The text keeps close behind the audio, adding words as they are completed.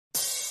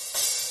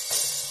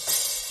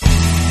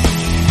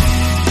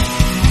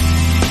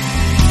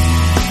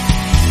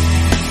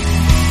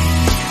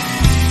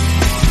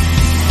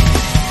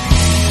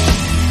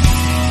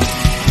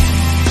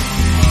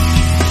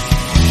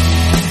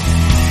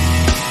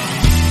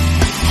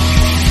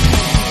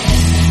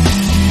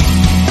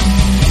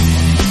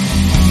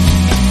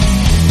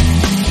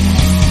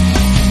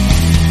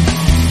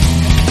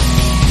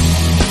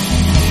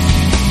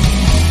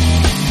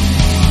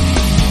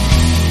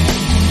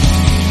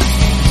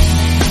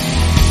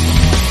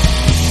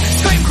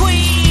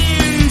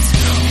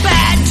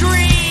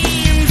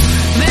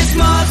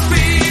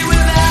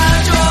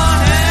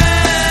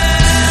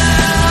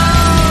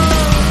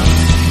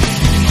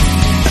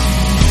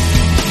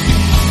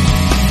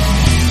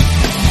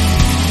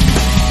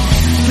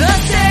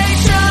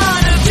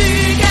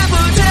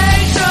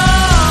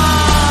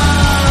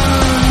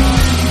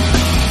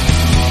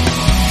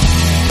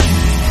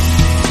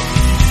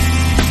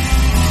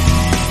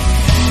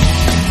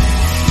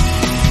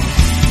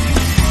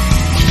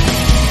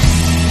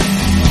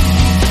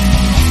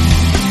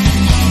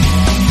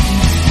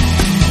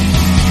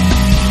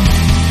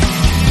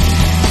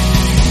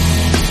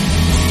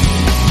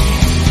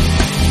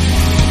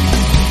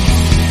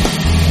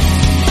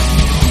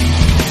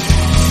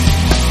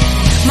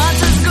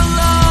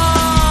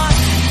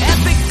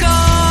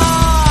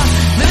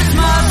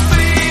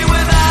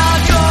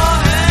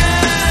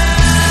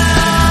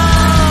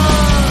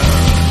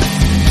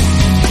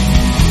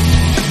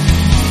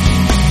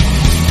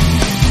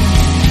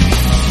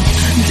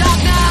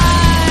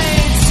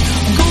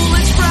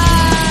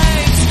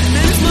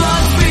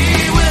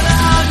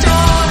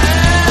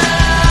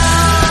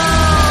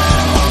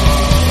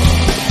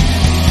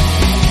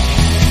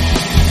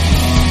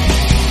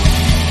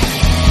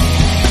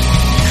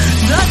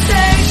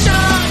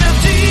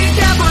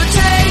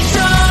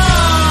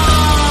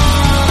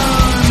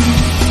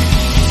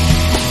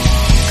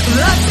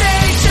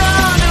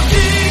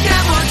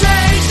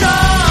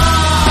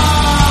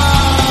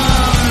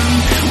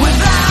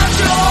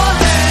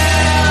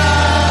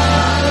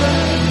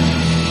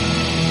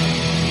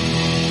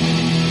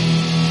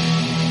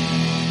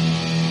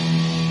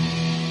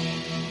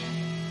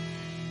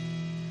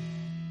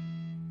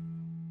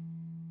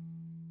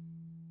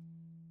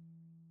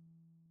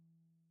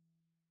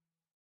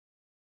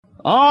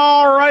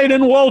All right,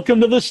 and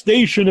welcome to the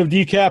station of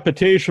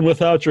decapitation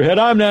without your head.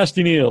 I'm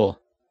Nasty Neil.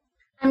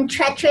 I'm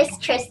Treacherous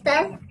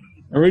Trista.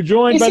 And we're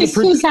joined by This is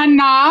Suzanne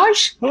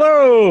Nagy.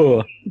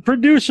 Hello,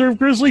 producer of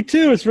Grizzly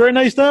II. It's very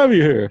nice to have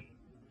you here.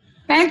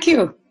 Thank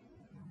you.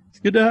 It's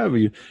good to have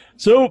you.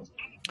 So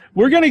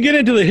we're going to get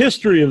into the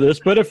history of this,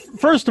 but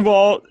first of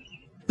all,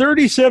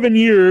 37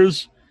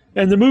 years,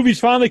 and the movie's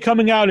finally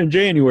coming out in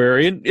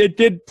January, and it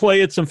did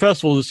play at some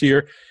festivals this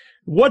year.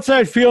 What's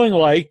that feeling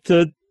like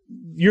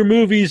your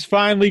movie's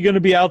finally going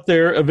to be out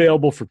there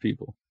available for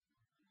people?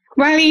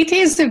 Well, it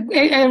is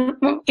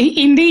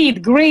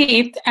indeed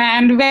great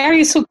and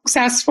very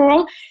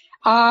successful.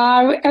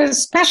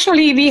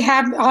 Especially we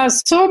have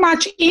so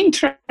much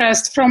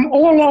interest from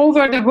all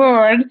over the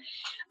world.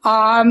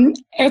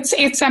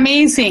 It's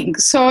amazing.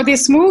 So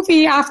this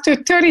movie, after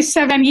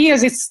 37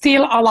 years, it's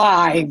still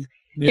alive.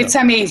 Yeah. It's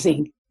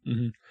amazing.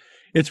 Mm-hmm.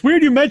 It's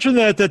weird you mentioned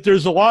that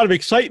there's a lot of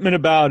excitement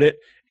about it,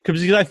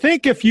 because I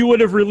think if you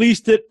would have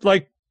released it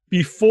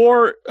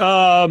before,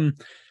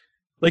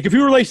 if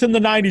you released in the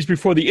 90s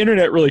before the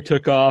internet really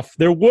took off,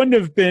 there wouldn't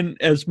have been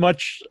as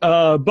much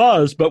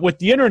buzz. But with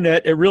the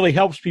internet, it really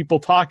helps people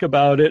talk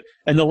about it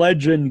and the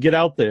legend get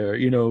out there,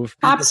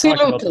 Absolutely.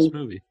 Talk about this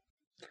movie.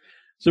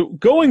 So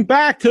going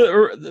back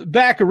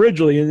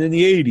originally in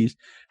the 80s,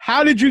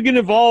 how did you get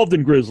involved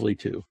in Grizzly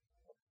II?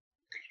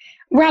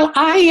 Well,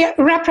 I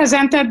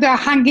represented the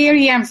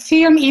Hungarian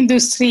film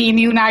industry in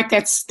the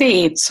United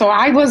States. So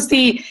I was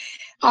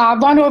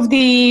one of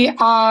the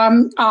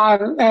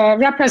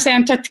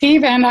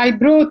representative, and I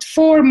brought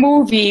 4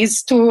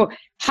 movies to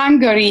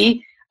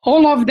Hungary.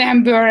 All of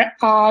them were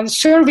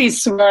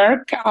service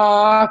work.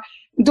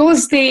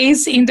 Those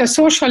days in the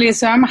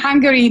socialism,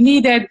 Hungary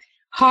needed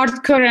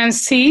hard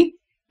currency.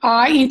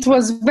 It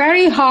was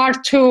very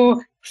hard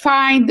to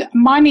find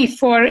money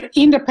for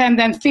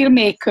independent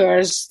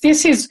filmmakers.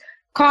 This is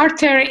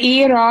Carter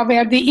era,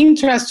 where the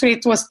interest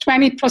rate was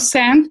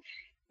 20%,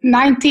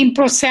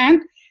 19%.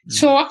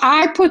 So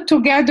I put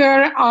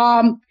together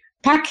a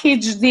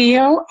package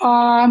deal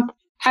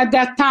at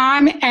that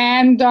time,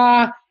 and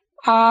that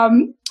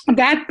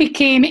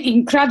became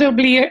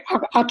incredibly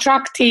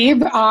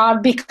attractive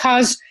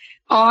because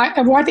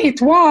what it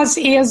was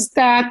is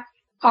that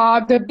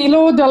the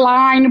below the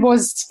line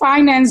was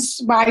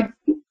financed by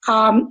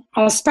a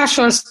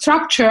special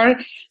structure.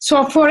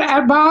 So for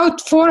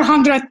about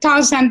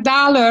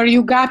 $400,000,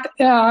 you got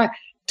 $3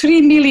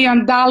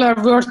 million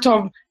worth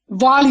of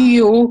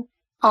value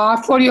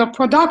for your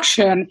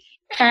production.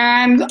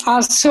 And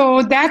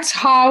so that's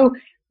how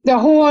the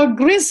whole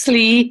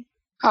Grizzly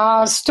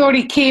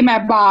story came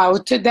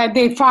about, that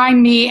they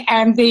find me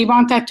and they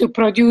wanted to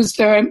produce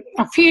a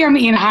film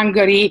in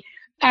Hungary.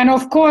 And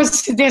of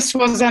course, this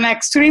was an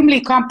extremely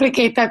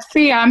complicated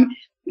film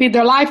with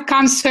a live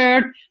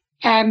concert,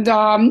 and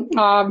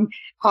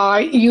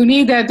you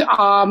needed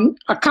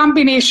a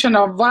combination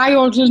of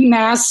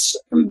wildness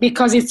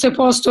because it's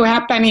supposed to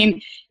happen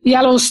in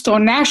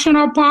Yellowstone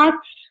National Park,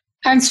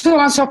 and so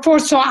on and so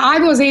forth. So I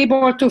was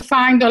able to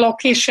find the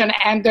location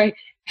and the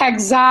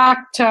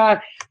exact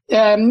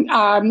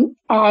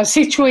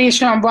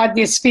situation what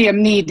this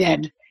film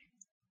needed.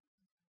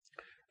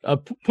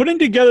 Putting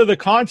together the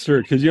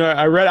concert, because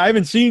I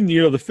haven't seen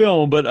the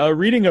film, but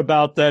reading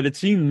about that, it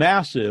seemed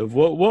massive.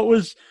 What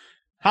was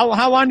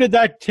how long did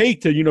that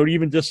take to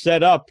even just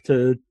set up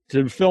to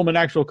film an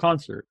actual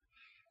concert?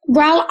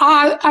 Well,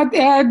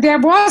 there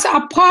was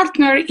a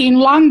partner in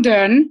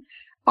London,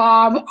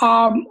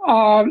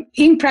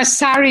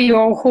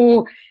 impresario,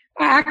 who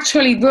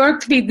actually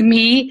worked with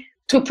me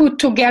to put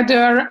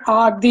together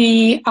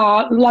the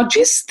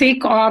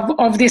logistic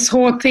of this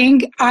whole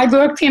thing. I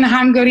worked in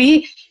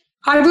Hungary.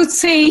 I would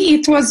say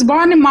it was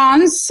 1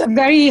 month,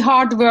 very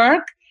hard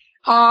work.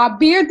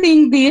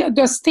 Building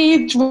the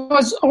stage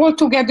was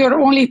altogether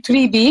only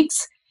 3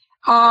 weeks.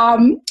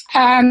 And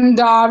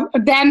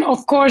then,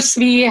 of course,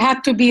 we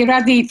had to be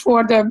ready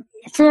for the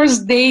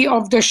first day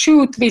of the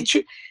shoot, which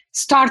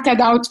started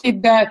out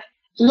with the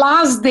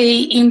last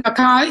day in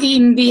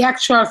the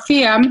actual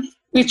film,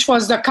 which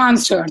was the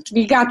concert.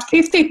 We got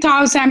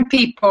 50,000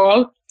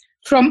 people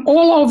from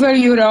all over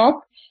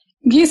Europe.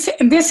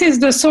 This is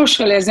the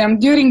socialism.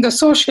 During the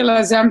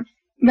socialism,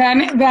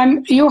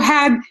 when you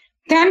had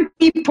 10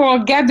 people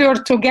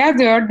gathered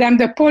together, then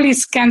the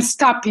police could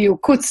stop you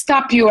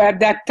at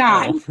that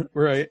time. Oh,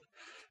 right.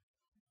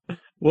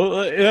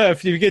 Well, yeah,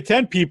 if you get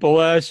 10 people,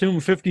 I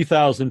assume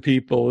 50,000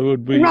 people, it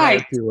would be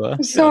right.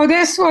 So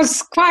this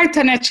was quite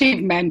an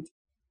achievement.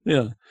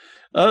 Yeah.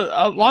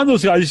 Along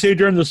those guys, you say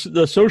during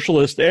the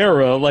socialist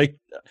era,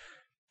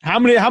 how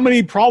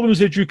many problems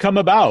did you come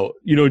about,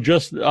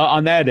 just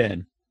on that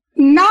end?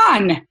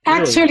 None.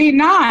 Actually,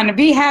 none.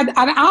 We had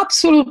an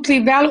absolutely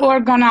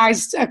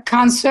well-organized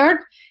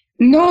concert,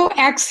 no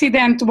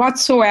accident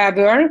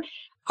whatsoever.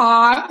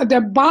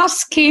 The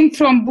bus came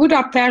from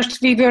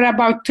Budapest. We were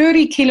about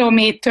 30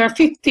 kilometers,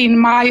 15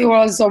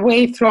 miles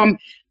away from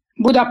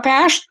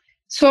Budapest.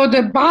 So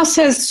the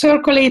buses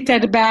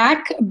circulated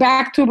back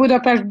to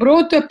Budapest,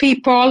 brought the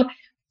people.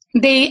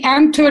 They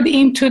entered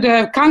into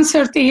the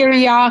concert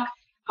area.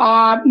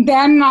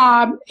 Then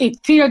it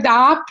filled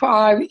up.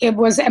 It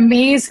was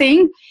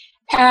amazing.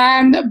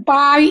 And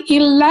by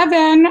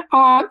 11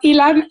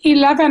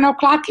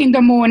 o'clock in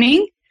the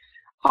morning,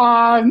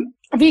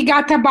 we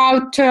got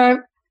about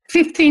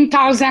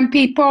 15,000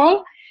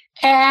 people.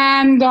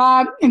 And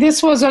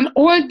this was an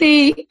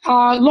all-day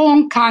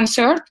long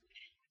concert.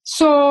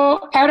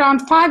 So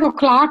around 5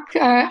 o'clock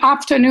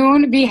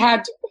afternoon, we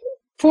had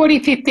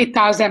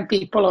 50,000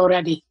 people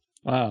already.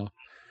 Wow.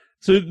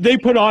 So they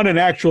put on an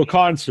actual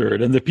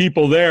concert, and the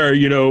people there,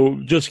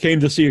 just came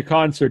to see a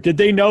concert. Did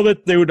they know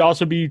that they would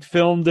also be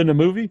filmed in a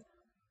movie?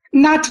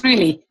 Not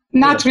really.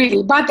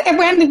 But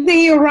when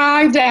they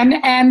arrived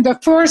and the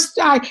first,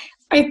 I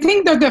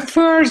think that the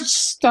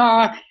first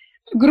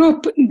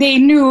group they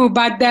knew,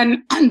 but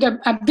then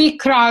a big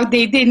crowd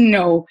they didn't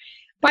know.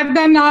 But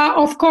then,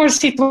 of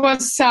course, it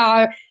was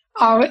a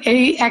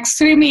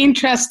extremely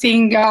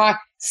interesting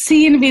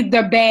scene with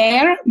the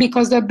bear,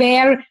 because the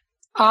bear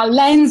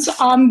lands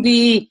on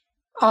the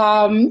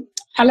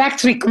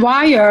electric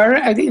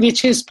wire,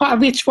 which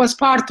was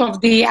part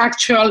of the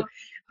actual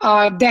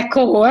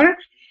decor,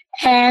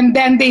 and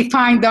then they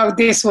find out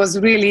this was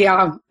really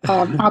a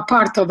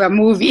part of a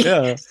movie.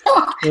 Yeah.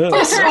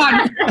 This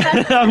one.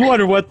 I'm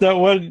wondering what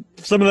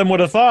some of them would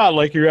have thought.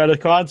 Like, you're at a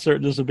concert,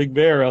 and there's a big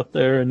bear out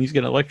there, and he's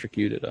going to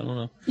electrocute it. I don't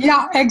know.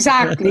 Yeah,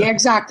 exactly.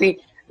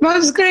 Well, it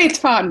was great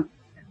fun.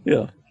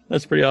 Yeah,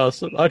 that's pretty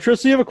awesome.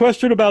 Tris, do you have a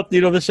question about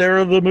this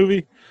era of the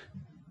movie?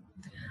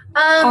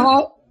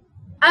 I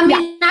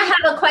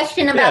have a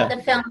question about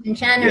the film in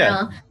general.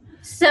 Yeah.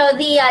 So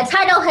the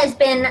title has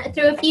been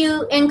through a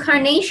few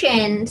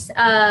incarnations: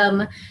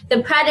 The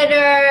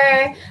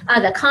Predator,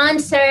 The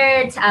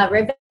Concert,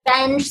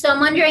 Revenge. So I'm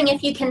wondering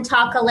if you can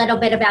talk a little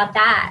bit about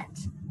that.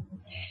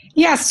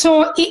 Yes.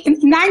 So in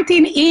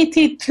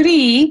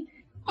 1983,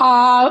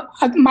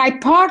 my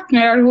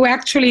partner, who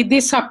actually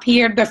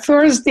disappeared the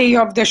first day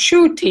of the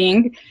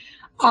shooting,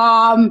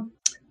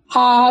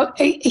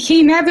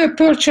 he never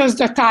purchased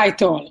the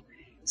title.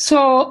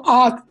 So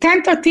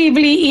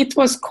tentatively it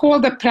was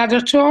called The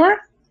Predator,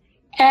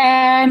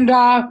 and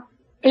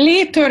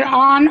later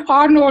on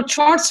Arnold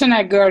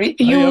Schwarzenegger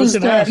used I was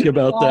going to ask you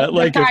about that,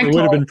 like if it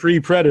would have been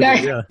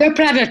pre-Predator. The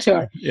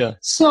Predator. Yeah.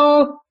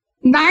 So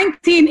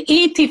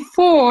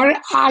 1984,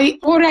 I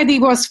already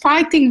was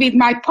fighting with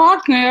my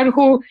partner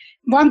who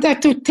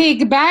wanted to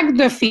take back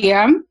the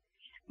film,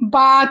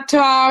 but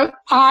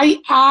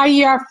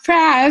I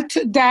felt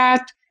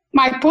that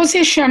my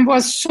position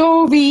was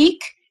so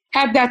weak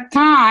at that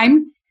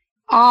time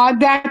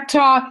that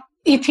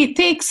if he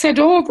takes it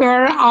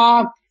over,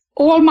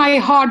 all my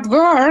hard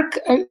work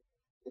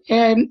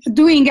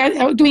doing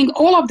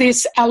all of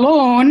this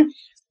alone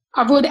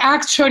would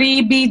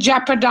actually be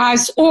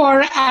jeopardized,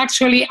 or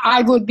actually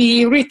I would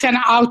be written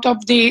out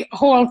of the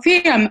whole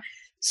film.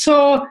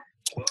 So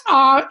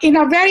in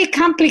a very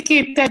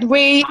complicated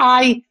way,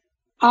 I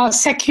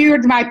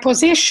secured my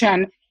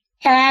position,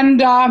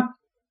 and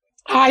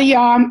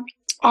I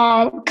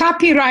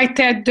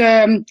copyrighted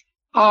the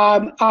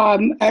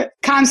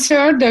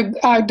concert,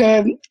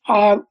 the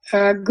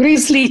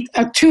Grizzly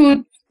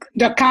II,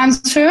 the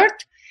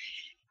concert.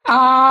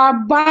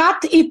 But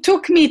it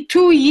took me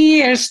 2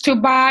 years to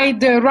buy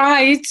the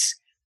rights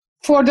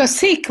for the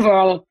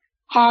sequel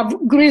of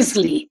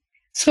Grizzly.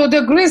 So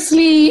the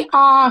Grizzly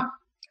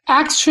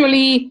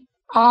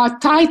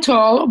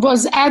title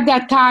was at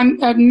that time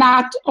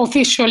not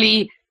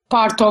officially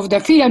part of the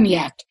film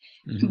yet.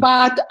 Mm-hmm.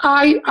 But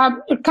I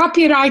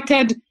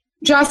copyrighted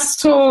just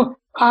so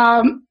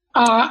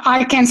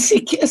I can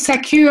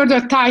secure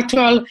the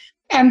title,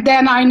 and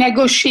then I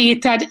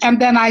negotiated, and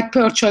then I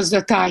purchased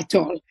the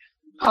title.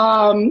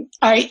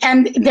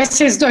 And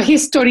this is the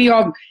history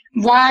of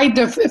why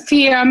the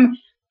film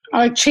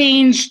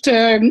changed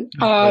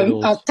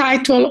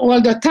title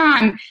all the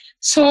time.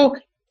 So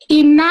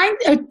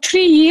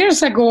 3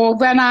 years ago,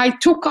 when I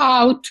took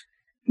out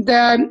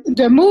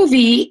the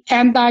movie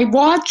and I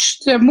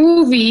watched the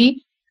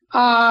movie,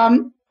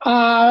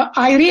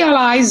 I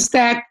realized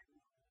that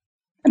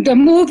the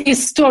movie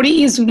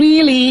story is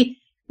really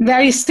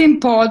very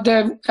simple.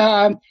 The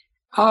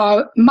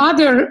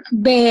mother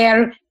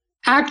bear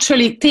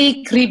actually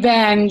take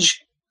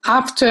revenge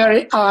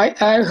after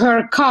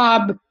her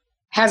cub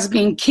has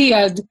been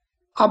killed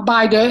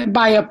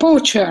by a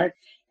poacher.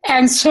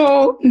 And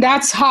so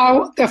that's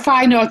how the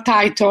final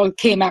title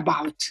came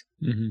about.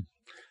 Mm-hmm.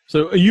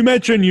 So you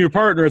mentioned your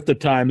partner at the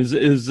time. Is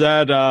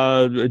that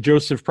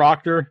Joseph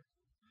Proctor?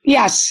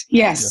 Yes.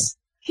 Yeah.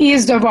 He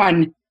is the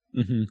one.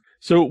 Mm-hmm.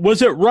 So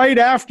was it right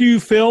after you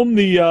filmed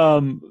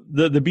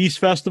the Beast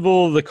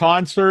Festival, the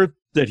concert,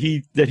 that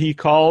he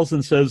calls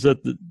and says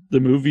that the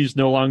movie's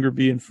no longer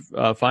being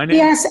financed?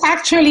 Yes,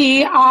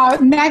 actually,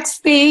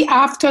 next day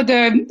after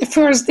the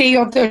first day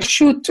of the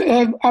shoot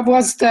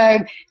was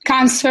the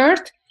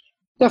concert.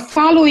 The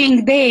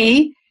following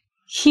day,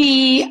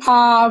 he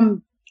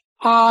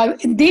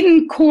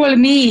didn't call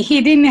me.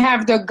 He didn't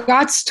have the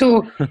guts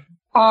to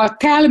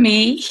tell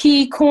me.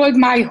 He called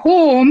my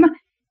home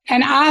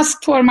and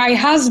asked for my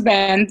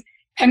husband,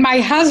 and my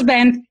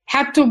husband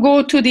had to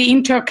go to the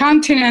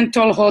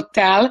Intercontinental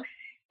Hotel,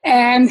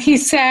 and he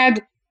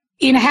said,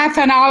 in half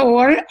an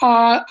hour,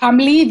 I'm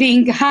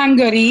leaving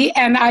Hungary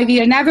and I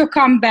will never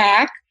come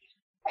back.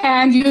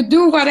 And you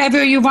do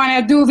whatever you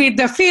want to do with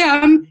the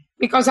film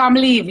because I'm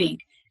leaving.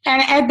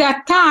 And at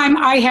that time,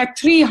 I had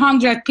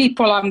 300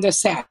 people on the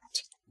set.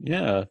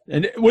 Yeah.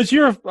 And was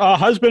your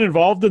husband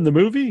involved in the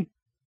movie?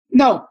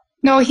 No,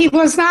 he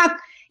was not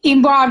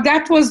involved.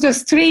 That was the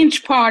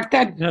strange part,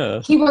 that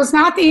he was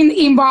not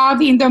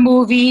involved in the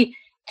movie.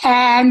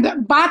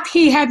 But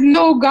he had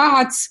no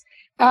guts.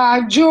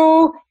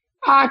 Joe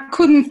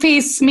couldn't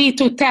face me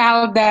to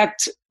tell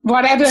that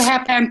whatever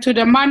happened to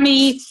the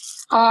money,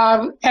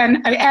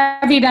 and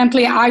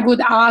evidently I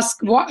would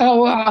ask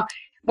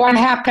what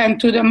happened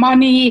to the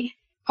money,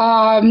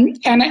 and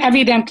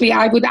evidently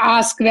I would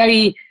ask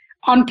very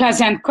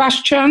unpleasant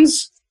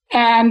questions,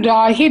 and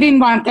he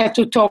didn't want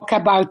to talk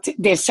about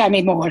this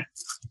anymore.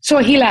 So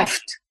he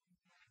left.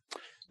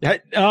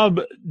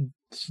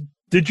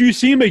 Did you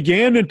see him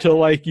again until,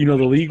 like, the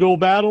legal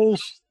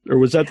battles? Or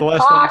was that the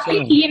last time you saw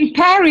him? In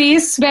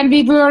Paris, when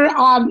we were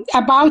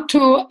about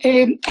to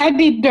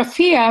edit the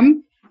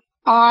film,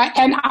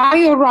 and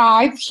I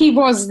arrived, he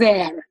was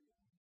there.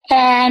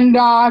 And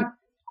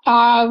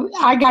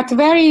I got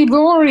very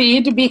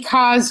worried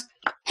because,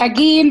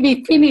 again,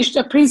 we finished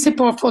the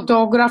principal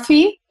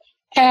photography,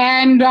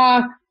 and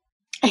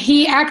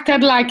he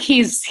acted like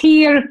he's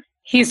here,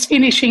 he's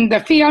finishing the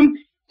film,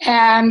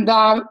 and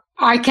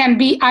I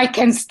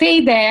can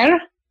stay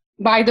there,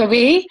 by the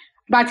way,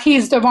 but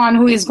he's the one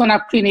who is going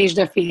to finish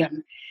the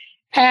film.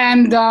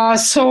 And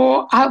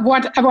so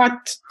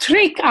what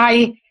trick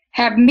I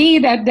have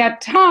made at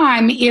that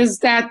time is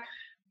that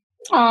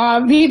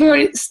we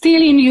were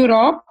still in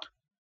Europe,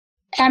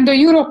 and the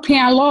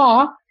European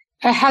law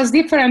has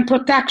different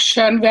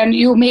protection when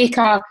you make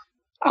a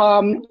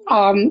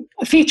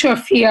feature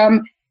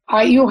film.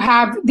 You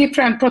have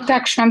different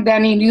protection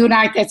than in the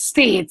United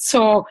States.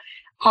 So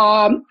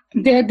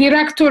the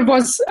director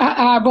was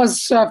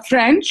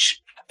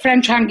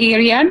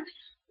French-Hungarian,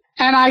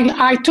 and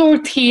I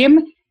told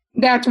him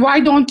that why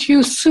don't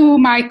you sue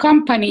my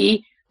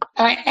company,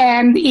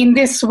 and in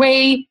this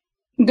way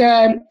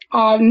the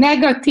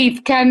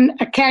negative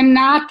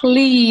cannot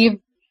leave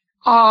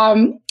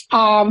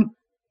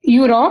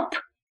Europe,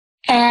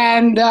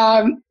 and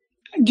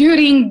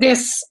during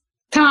this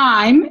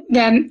time,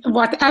 then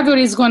whatever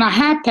is going to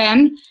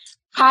happen,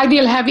 I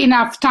will have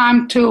enough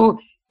time to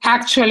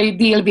actually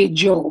deal with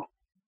Joe.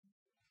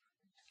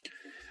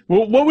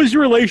 Well, what was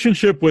your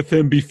relationship with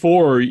him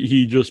before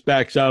he just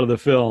backs out of the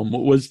film?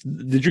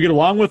 Did you get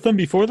along with him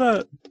before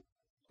that?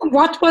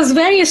 What was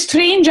very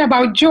strange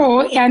about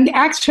Joe, and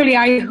actually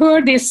I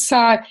heard this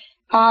that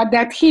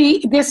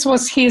this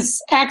was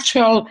his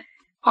actual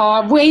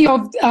way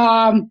of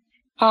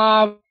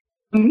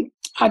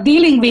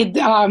dealing with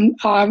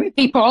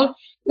people,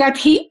 that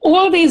he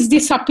always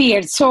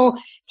disappeared. So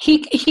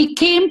he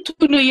came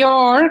to New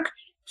York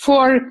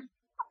for.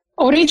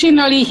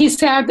 Originally, he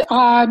said,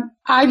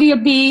 I will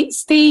be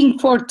staying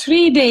for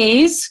 3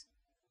 days,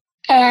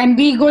 and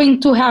we're going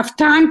to have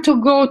time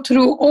to go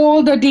through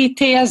all the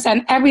details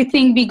and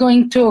everything. We're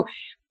going to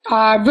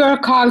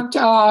work out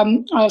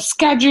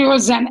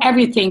schedules and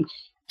everything.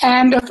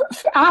 And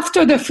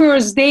after the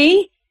first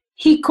day,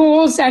 he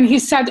calls and he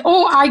said,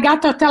 I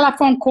got a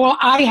telephone call.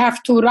 I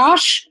have to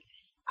rush.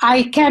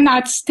 I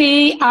cannot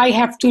stay. I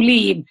have to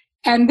leave.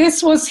 And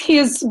this was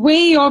his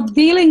way of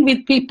dealing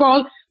with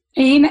people.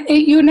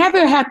 You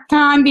never had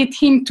time with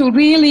him to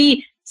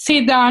really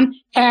sit down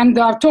and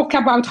talk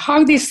about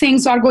how these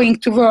things are going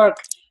to work,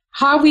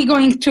 how we're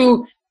going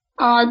to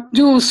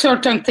do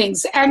certain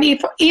things. And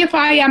if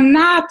I am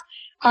not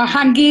a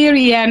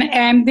Hungarian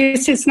and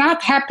this is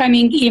not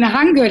happening in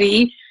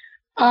Hungary,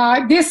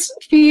 this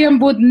film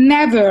would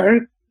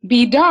never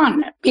be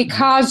done,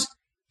 because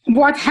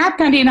what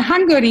happened in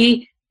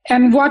Hungary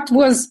and what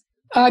was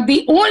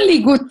the only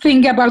good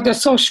thing about the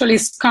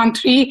socialist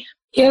country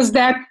is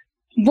that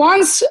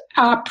once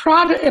a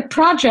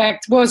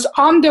project was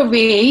on the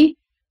way,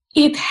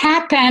 it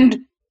happened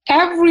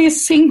every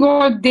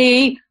single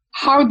day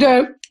how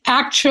the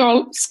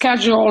actual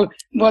schedule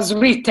was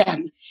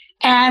written.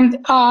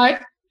 And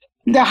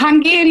the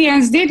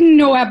Hungarians didn't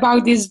know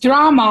about this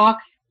drama,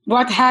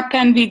 what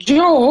happened with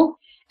Joe,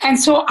 and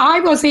so I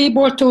was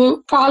able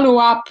to follow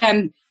up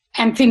and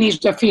finish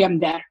the film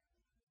there.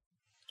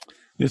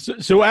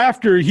 So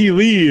after he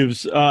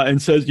leaves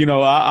and says,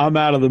 I'm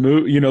out of the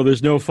movie,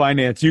 there's no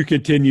finance, you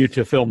continue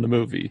to film the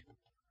movie.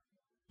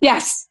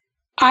 Yes,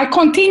 I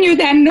continued,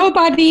 and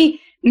nobody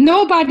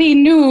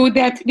knew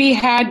that we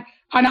had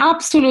an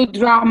absolute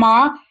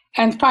drama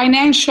and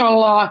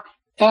financial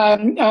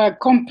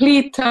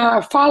complete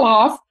fall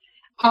off.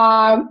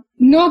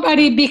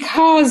 Nobody,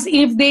 because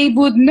if they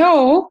would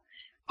know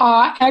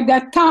at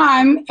that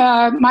time,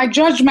 my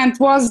judgment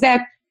was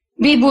that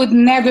we would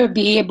never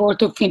be able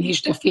to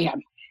finish the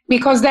film.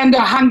 Because then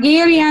the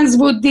Hungarians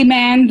would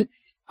demand,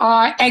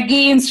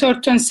 again,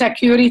 certain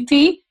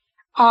security.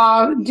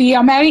 The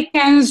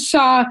Americans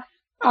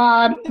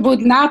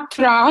would not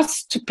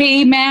trust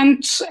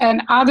payments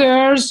and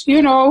others,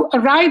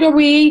 right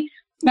away,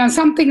 when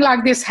something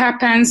like this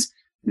happens,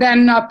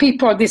 then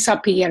people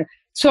disappear.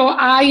 So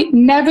I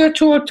never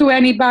told to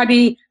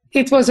anybody.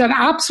 It was an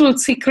absolute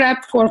secret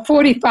for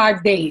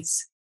 45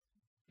 days.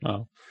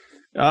 Oh.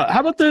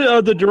 How about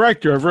the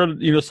director? I've read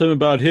something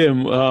about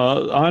him,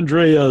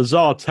 Andrei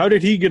Zaltz. How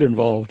did he get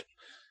involved?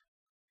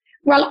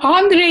 Well,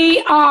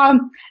 Andrei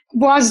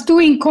was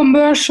doing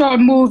commercial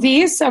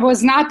movies. I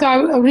was not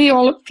a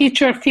real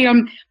feature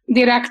film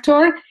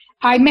director.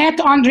 I met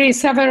Andrei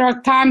several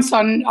times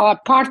on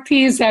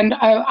parties and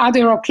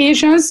other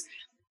occasions.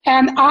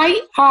 And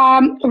I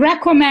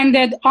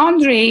recommended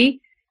Andrei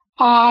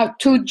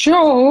to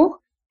Joe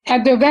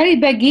at the very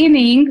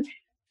beginning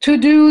to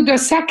do the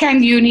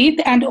second unit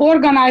and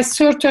organize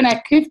certain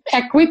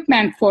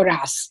equipment for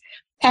us.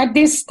 At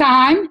this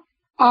time,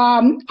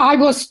 I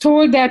was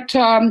told that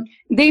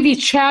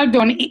David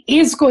Sheldon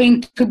is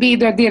going to be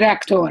the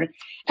director.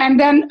 And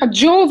then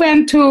Joe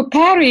went to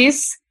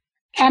Paris,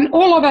 and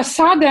all of a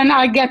sudden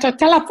I get a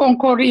telephone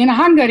call in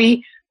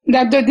Hungary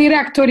that the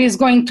director is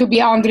going to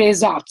be Andrei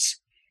Zaltz.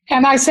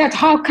 And I said,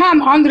 how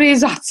come Andrei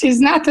Zaltz is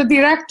not a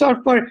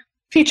director for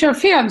feature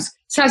films?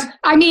 Says,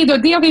 I need to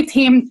deal with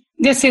him.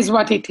 This is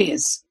what it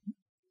is.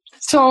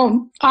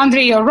 So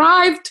Andrei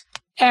arrived,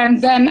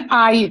 and then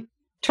I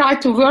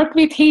tried to work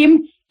with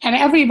him, and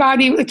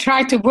everybody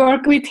tried to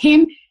work with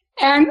him.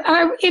 And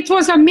it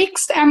was a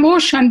mixed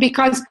emotion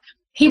because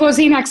he was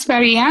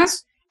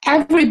inexperienced.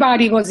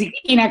 Everybody was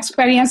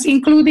inexperienced,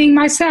 including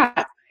myself.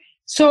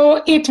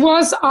 So it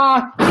was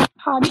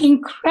an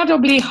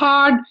incredibly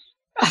hard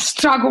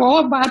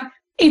struggle, but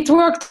it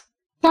worked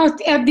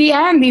out at the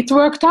end. It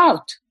worked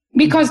out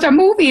because the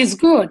movie is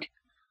good.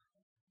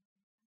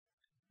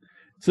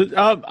 So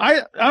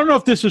I don't know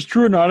if this is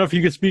true or not. If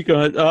you could speak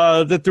on it,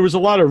 that there was a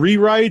lot of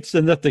rewrites,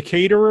 and that the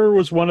caterer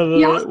was one of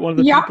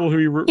the people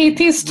who. It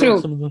is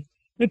true. Some of the,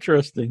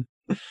 interesting.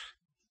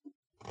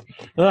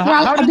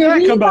 How did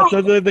that come about?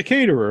 The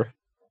caterer.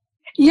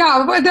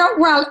 Yeah.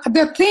 Well,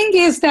 the thing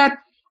is that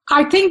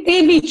I think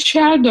David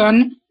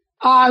Sheldon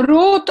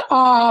wrote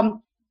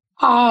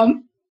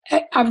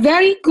a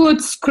very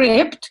good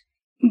script,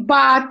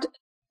 but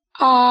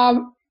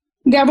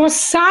there was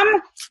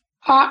some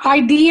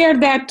idea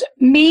that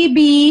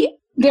maybe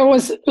there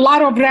was a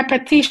lot of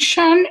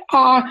repetition,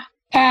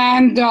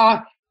 and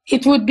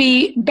it would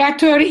be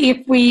better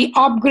if we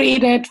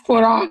upgraded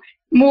for a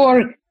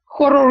more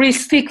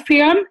horroristic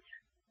film.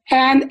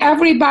 And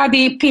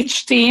everybody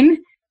pitched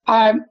in.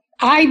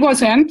 I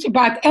wasn't,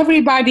 but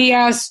everybody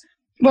else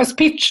was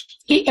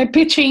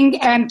pitching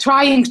and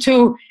trying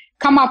to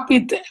come up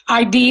with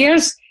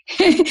ideas.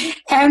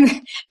 And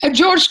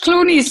George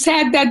Clooney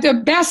said that the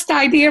best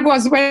idea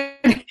was when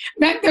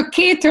the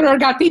caterer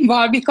got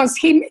involved, because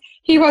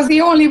he was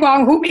the only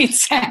one who made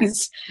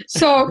sense.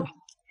 So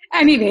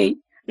anyway,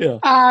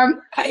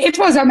 it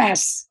was a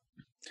mess.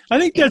 I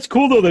think that's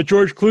cool, though, that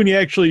George Clooney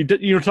actually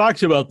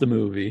talks about the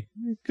movie,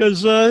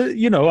 because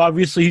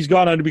obviously he's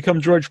gone on to become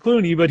George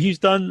Clooney, but he's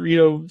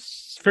done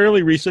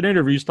fairly recent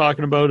interviews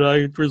talking about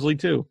Grizzly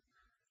II.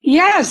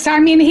 Yes, I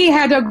mean, he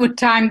had a good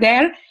time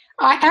there.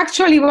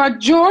 Actually, what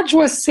George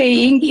was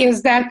saying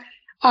is that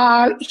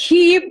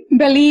he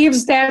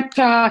believes that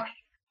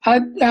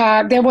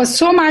there was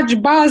so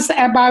much buzz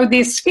about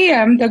this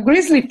film, the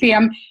Grizzly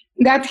film,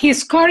 that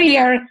his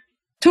career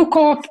took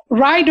off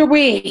right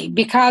away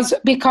because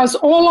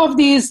all of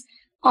these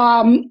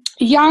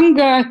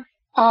younger,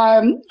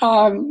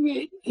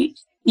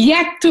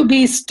 yet to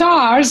be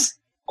stars,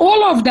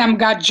 all of them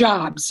got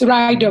jobs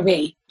right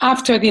away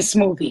after this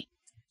movie.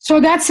 So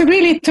that's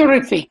really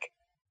terrific.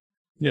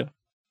 Yeah.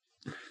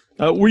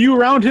 Were you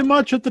around him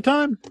much at the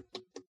time?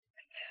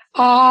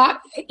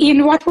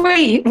 In what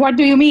way? What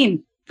do you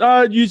mean?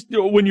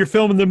 When you're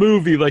filming the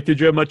movie, did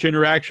you have much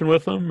interaction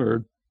with him?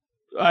 Or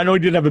I know he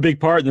didn't have a big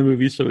part in the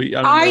movie, so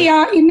yes,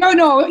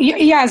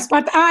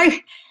 but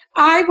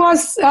I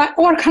was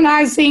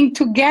organizing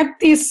to get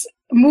this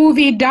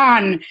movie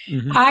done.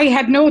 Mm-hmm. I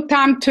had no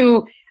time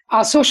to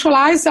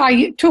socialize.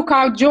 I took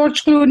out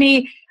George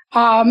Clooney,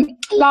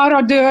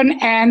 Laura Dern,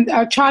 and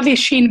Charlie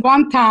Sheen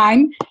one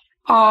time.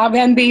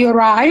 When they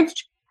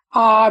arrived,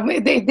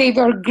 they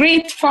were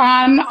great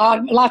fun,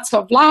 lots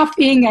of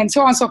laughing and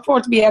so on and so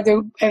forth. We had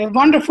a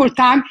wonderful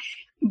time.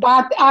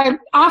 But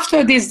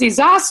after this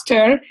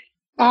disaster,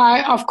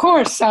 of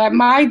course,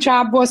 my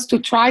job was to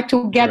try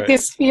to get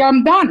this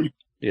film done.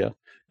 Yeah,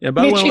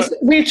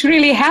 which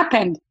really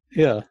happened.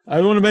 Yeah, I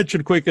want to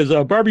mention quick as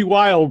Barbie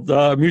Wilde,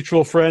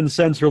 mutual friend,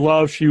 sends her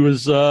love. She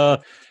was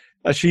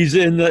she's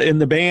in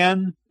the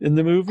band in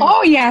the movie.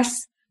 Oh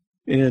yes.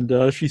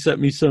 And she sent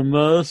me some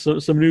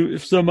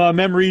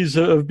memories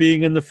of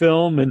being in the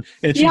film, and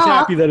she's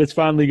happy that it's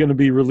finally going to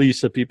be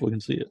released so people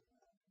can see it.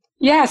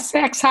 Yes,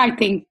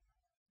 exciting.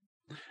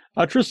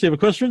 Tris, you have a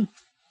question?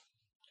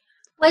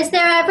 Was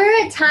there ever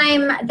a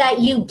time that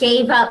you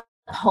gave up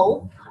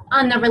hope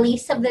on the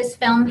release of this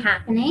film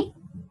happening?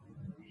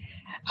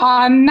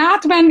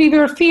 Not when we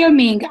were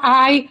filming.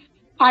 I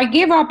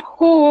gave up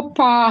hope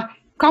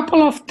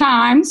couple of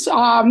times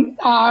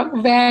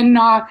when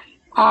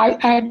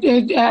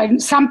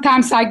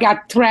sometimes I got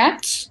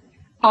threats.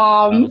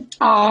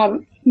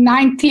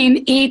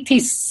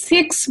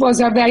 1986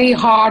 was a very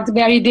hard,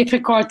 very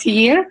difficult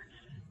year.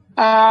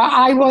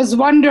 I was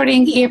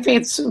wondering if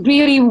it's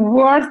really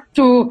worth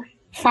to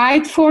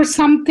fight for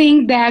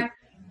something that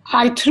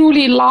I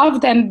truly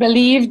loved and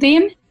believed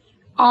in.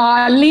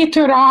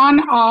 Later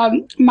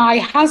on, my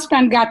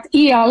husband got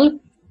ill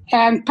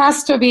and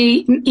passed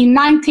away in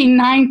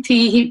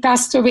 1990. He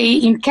passed away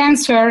in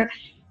cancer.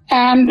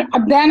 And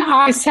then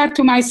I said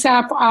to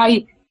myself,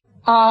 I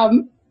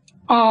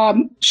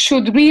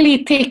should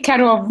really take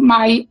care of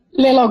my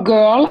little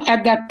girl.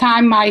 At that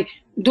time, my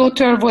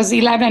daughter was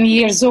 11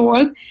 years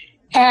old.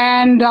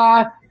 And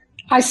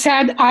I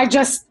said, I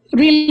just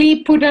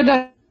really put it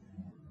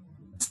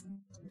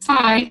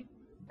aside.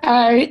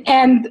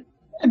 And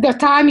the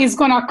time is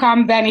going to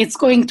come when it's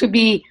going to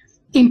be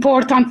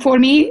important for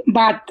me.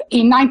 But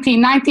in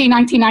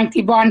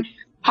 1991,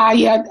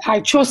 I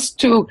chose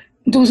to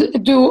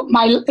do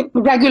my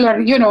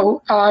regular,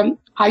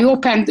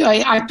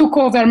 I took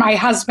over my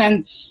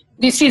husband,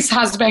 this is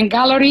husband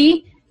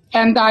gallery,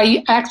 and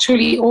I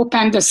actually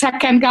opened the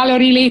second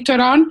gallery later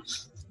on,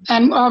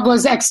 and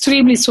was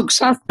extremely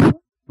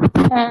successful.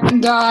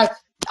 And I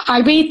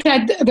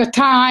waited the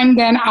time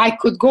then I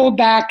could go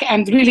back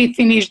and really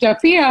finish the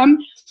film.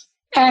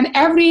 And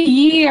every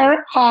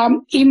year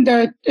in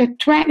the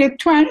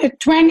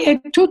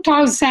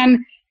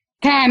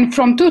 2010,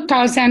 from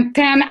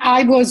 2010,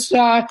 I was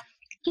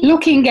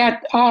looking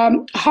at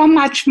how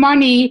much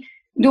money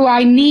do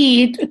I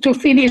need to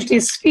finish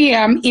this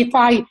film if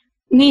I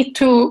need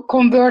to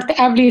convert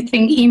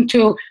everything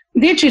into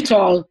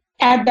digital.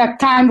 At that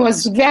time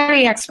was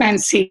very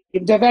expensive,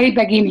 the very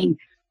beginning.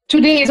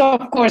 Today is,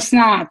 of course,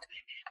 not.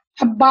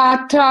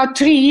 But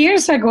 3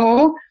 years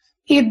ago,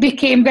 it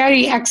became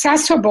very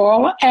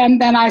accessible.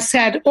 And then I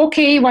said,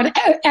 okay,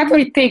 whatever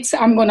it takes,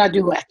 I'm going to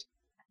do it.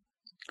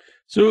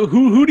 So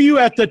who do you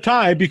at the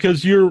time,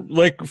 because you're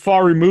like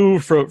far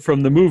removed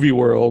from the movie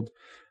world?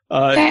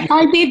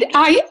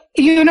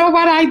 You know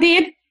what I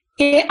did?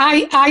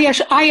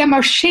 I am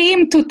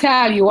ashamed to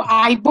tell you,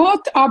 I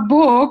bought a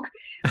book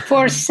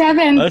for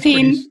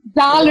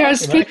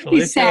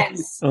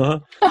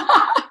 $17.50.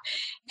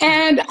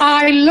 And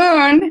I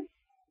learned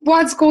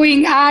what's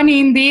going on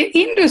in the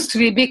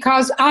industry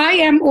because I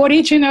am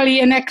originally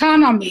an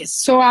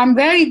economist. So I'm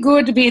very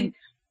good with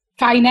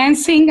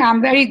financing. I'm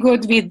very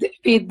good with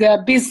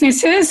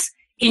businesses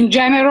in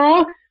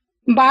general,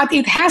 but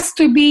it has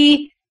to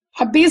be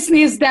a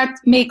business that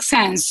makes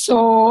sense.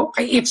 So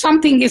if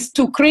something is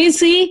too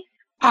crazy,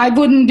 I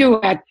wouldn't do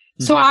it.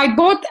 Mm-hmm. So I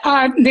bought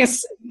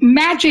this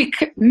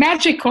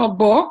magical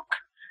book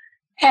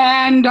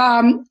and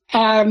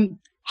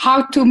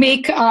how to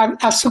make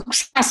a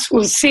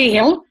successful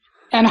sale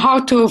and how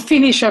to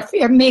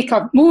make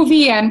a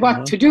movie and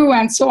what to do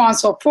and so on and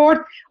so forth.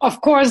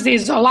 Of course,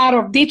 there's a lot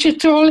of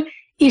digital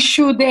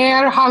issue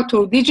there, how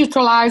to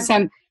digitalize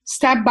and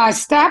step by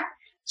step.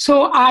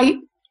 So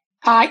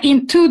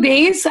in 2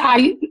 days,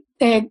 I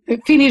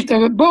finished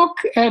the book,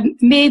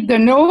 made the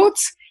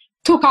notes,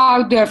 took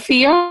out the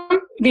film,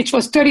 which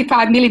was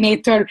 35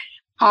 millimeter.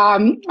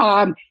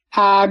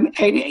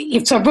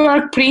 It's a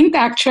work print,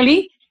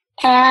 actually.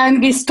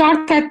 And we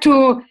started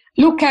to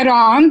look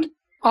around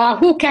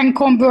who can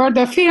convert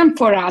the film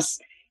for us.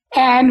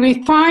 And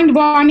we find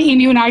one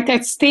in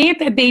United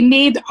States. They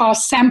made a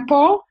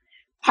sample.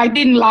 I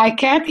didn't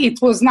like it.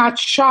 It was not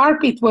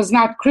sharp. It was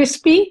not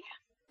crispy.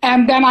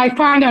 And then I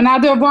found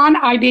another one.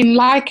 I didn't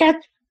like it.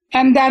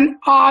 And then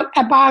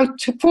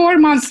about 4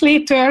 months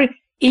later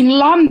in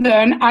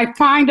London, I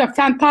find a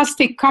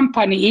fantastic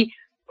company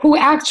who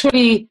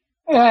actually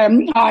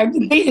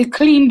they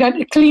cleaned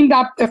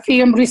up the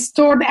film,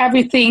 restored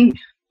everything.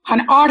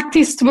 An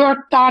artist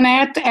worked on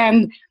it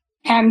and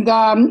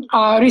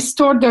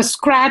restored the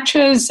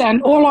scratches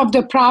and all of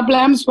the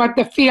problems. What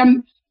the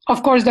film,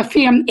 of course, the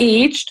film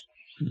aged.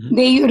 Mm-hmm.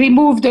 They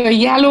removed the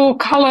yellow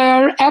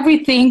color,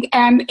 everything,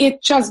 and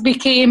it just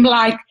became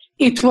like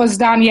it was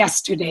done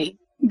yesterday.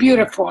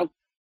 Beautiful.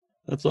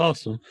 That's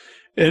awesome.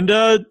 And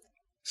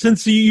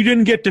since you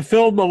didn't get to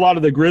film a lot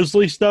of the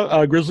grizzly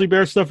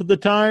bear stuff at the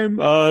time,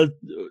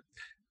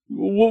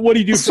 what do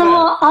you do for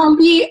that?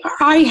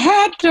 I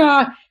had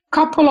a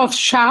couple of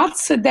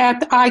shots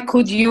that I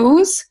could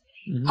use,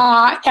 mm-hmm.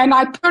 And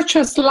I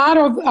purchased a lot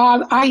of.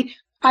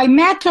 I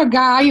met a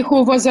guy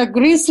who was a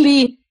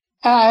grizzly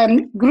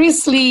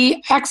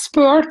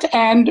expert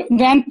and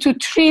went to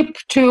trip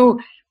to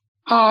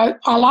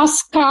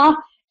Alaska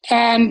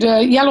and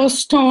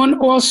Yellowstone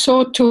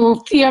also to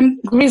film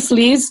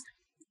grizzlies.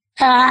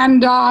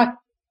 And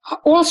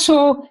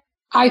also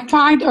I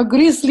find a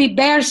grizzly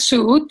bear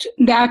suit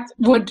that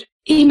would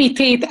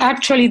imitate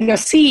actually the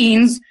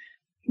scenes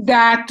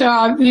that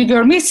we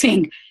were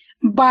missing.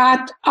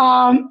 But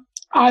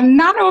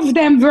none of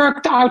them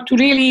worked out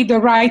really the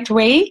right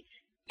way.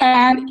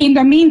 And in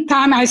the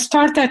meantime, I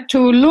started to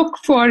look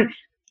for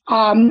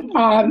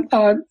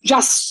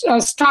just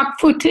stock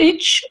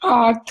footage,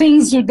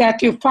 things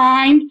that you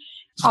find.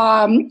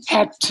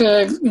 at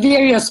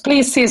various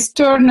places.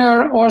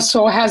 Turner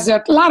also has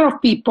a lot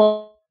of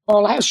people.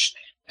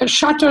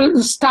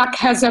 Shutterstock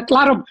has a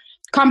lot of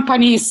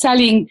companies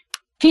selling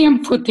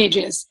film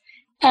footages.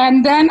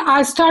 And then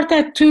I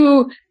started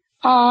to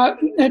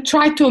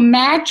try to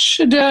match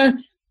the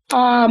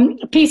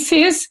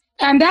pieces.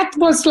 And that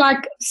was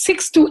like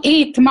 6 to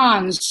 8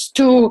 months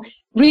to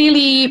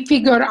really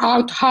figure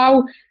out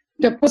how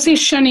the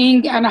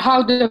positioning and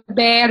how the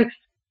bear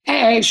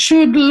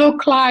should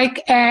look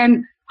like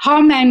and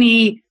how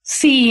many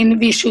scenes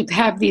we should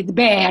have with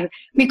bear.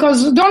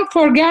 Because don't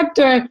forget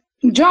the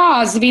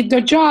Jaws, with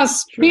the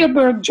Jaws,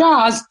 Spielberg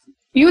Jaws,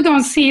 you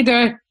don't see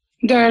the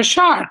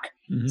shark.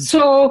 Mm-hmm.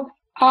 So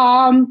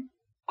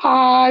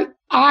I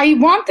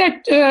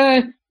wanted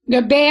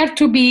the bear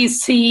to be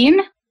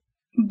seen,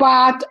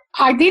 but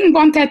I didn't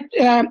want that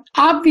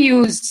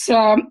obvious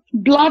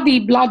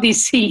bloody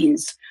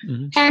scenes.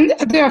 Mm-hmm. And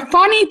the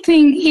funny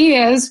thing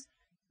is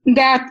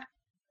that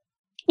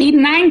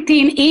in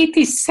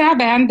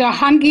 1987, the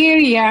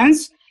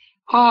Hungarians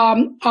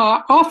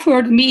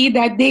offered me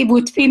that they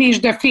would finish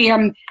the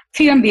film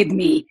with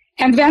me.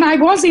 And when I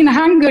was in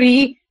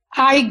Hungary,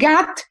 I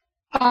got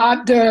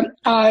the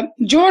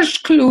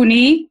George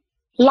Clooney,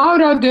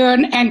 Laura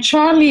Dern, and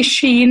Charlie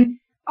Sheen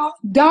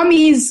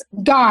dummies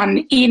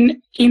done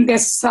in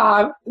this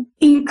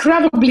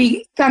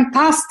incredibly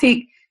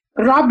fantastic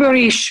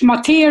rubberish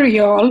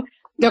material,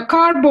 the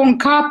carbon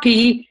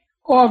copy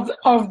of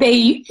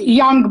the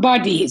young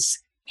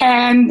bodies.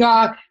 And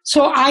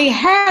so I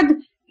had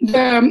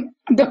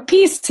the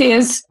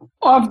pieces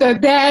of the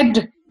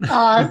dead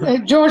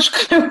George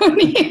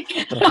Clooney,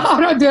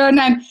 Laura Dern,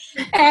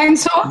 and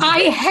so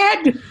I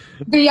had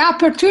the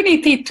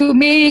opportunity to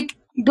make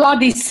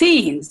bloody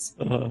scenes.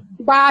 Uh-huh.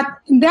 But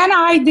then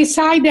I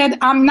decided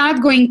I'm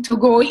not going to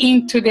go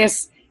into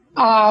this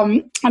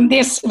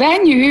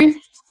venue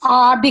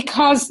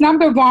because,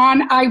 number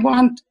one, I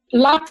want a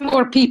lot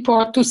more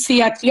people to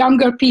see it,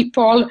 younger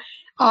people,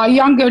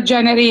 younger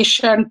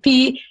generation,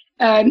 the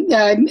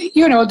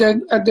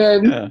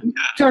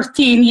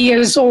 13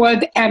 years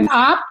old and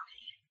up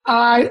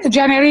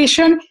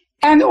generation.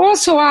 And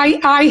also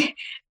I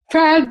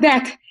felt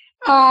that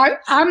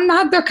I'm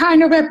not the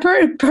kind of a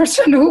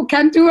person who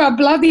can do a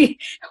bloody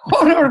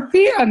horror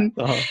film.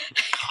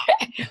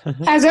 Uh-huh.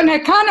 As an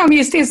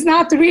economist, it's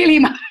not really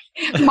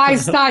my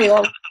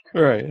style.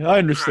 Right, I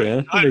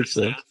understand. That makes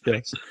sense. Yeah.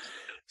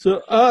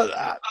 So,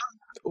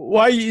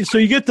 so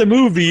you get the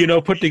movie,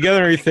 put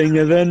together everything,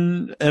 and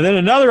then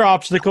another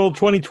obstacle,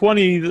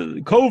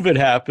 2020, COVID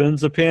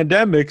happens, the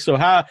pandemic. So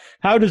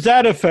how does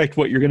that affect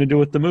what you're going to do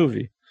with the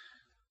movie?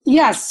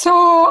 Yes,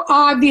 so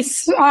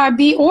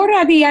we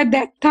already at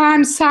that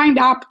time signed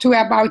up to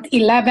about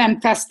 11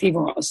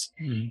 festivals.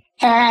 Mm-hmm.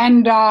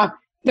 And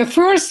the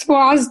first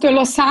was the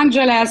Los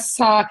Angeles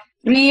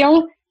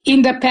Real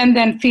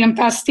Independent Film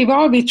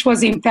Festival, which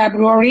was in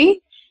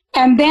February.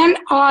 And then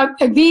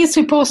we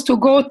supposed to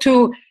go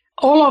to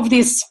all of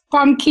these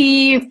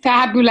funky,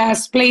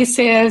 fabulous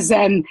places.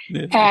 And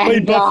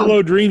played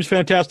Buffalo Dreams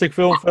Fantastic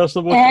Film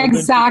Festival.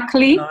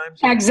 Exactly.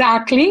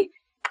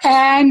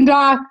 And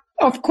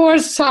of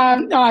course,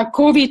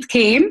 COVID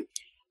came,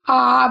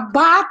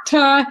 but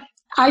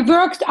I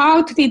worked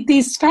out with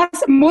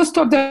most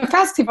of the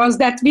festivals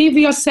that we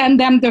will send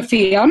them the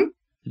film,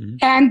 mm-hmm.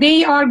 and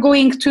they are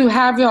going to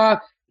have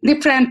a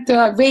different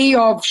way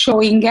of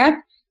showing it,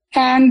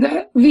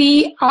 and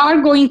we are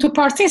going to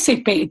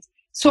participate.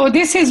 So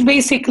this is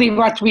basically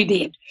what we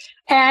did.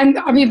 And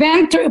we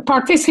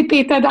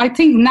participated, I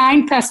think,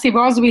 9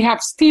 festivals. We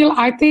have still,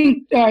 I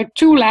think,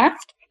 2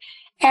 left.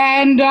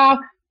 And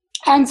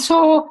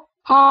so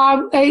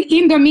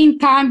in the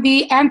meantime,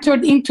 we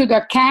entered into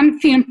the Cannes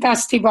Film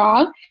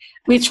Festival,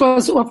 which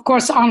was, of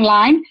course,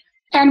 online.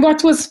 And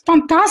what was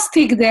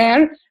fantastic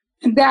there,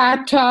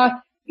 that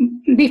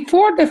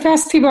before the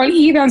festival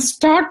even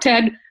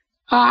started,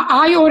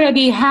 I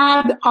already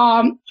had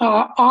on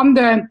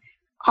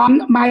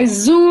my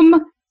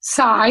Zoom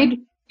side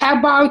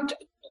about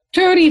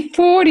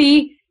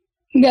 30-40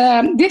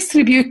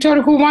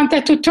 distributor who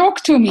wanted to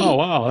talk to me. Oh,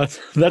 wow. That's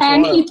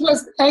and wild. It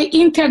was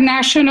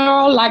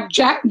international, like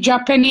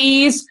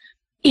Japanese,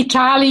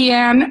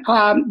 Italian,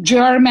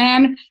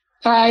 German,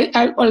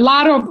 a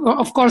lot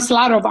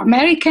of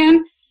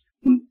American.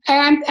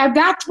 And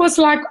that was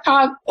like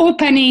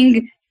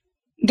opening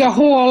the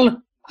whole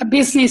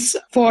business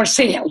for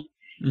sale.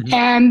 Mm-hmm.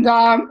 And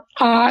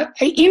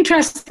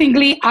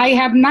interestingly, I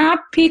have not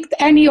picked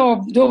any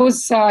of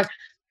those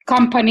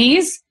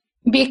companies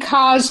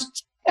because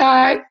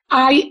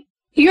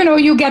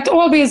you get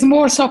always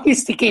more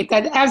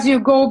sophisticated. As you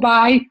go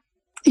by,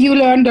 you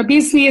learn the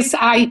business.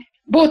 I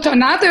bought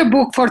another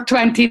book for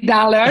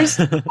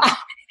 $20.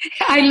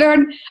 I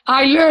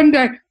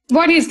learned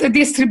what is the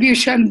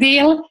distribution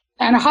deal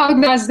and how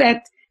does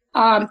that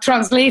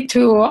translate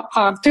to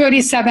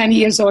 37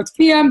 years old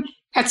film,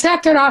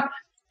 etc.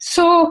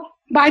 So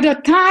by the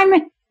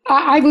time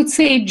I would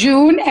say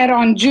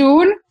around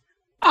June,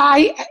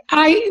 I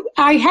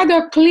had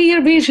a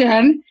clear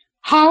vision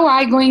how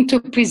I'm going to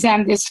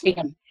present this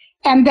film.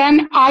 And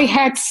then I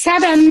had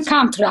 7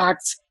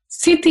 contracts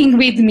sitting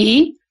with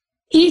me.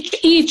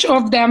 Each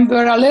of them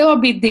were a little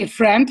bit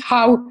different,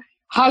 how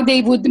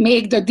they would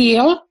make the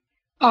deal.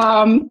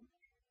 And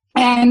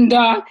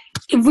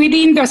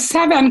within the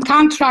 7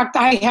 contract,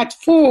 I had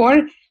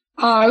 4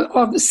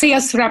 of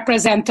sales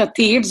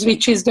representatives,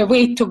 which is the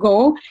way to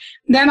go.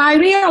 Then I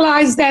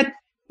realized that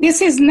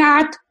this is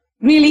not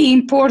really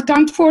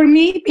important for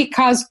me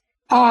because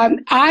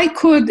I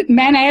could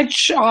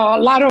manage a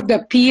lot of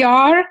the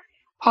PR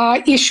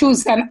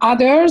issues and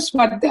others,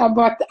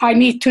 what I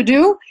need to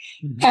do.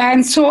 Mm-hmm.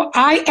 And so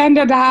I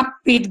ended up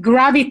with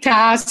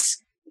Gravitas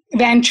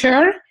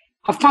Venture,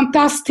 a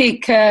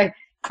fantastic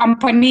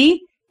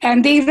company,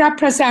 and they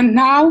represent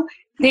now,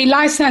 they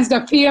license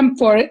the film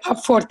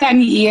for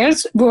 10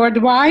 years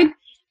worldwide,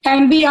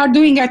 and we are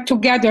doing it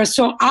together.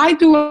 So I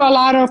do a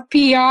lot of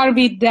PR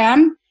with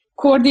them,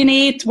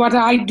 coordinate what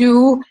I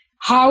do,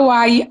 how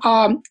I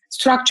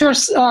structure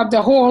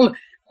the whole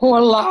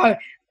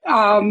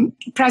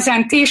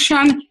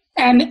presentation,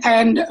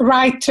 and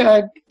write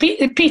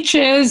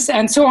pitches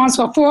and so on and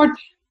so forth,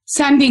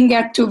 sending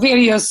it to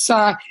various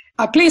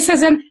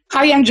places, and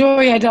I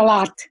enjoy it a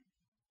lot.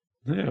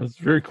 Yeah, it's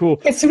very cool.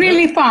 It's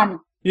really fun.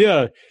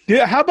 Yeah.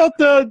 How about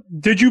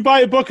did you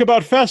buy a book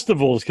about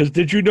festivals? Because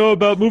did you know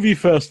about movie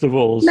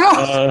festivals?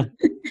 No,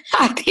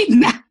 I did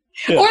not.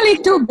 Yeah. Only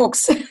 2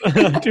 books.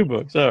 2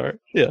 books. All right.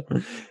 Yeah.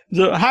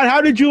 So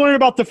how did you learn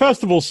about the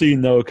festival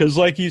scene though? Because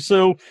I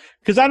don't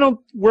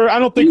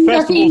think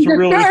festivals are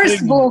really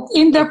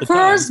in the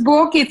first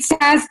book it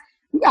says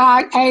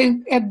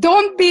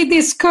don't be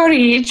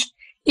discouraged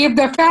if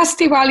the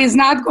festival is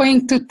not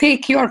going to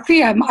take your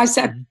film. I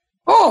said,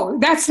 oh,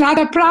 that's not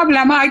a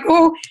problem. I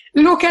go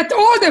look at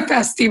all the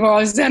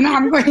festivals and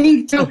I'm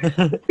going to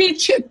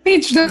pitch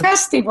the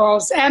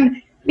festivals,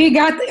 and we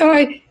got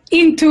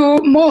into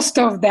most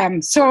of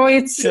them. So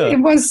it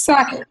was,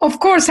 of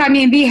course, I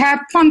mean, we have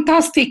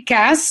fantastic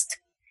cast.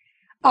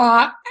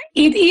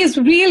 It is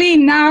really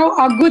now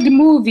a good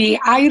movie.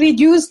 I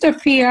reduced the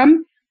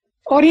film.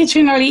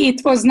 Originally,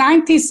 it was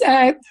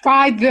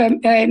 95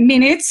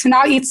 minutes.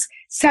 Now it's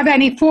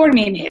 74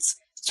 minutes.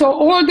 So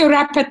all the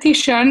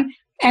repetition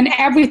and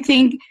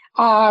everything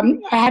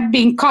had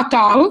been cut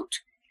out.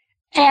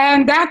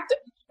 And that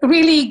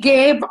really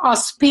gave a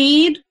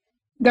speed,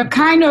 the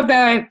kind of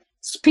a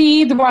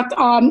speed what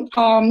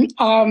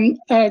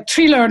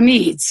thriller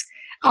needs.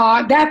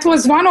 That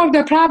was one of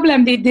the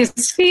problems with this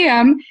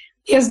film,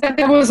 is that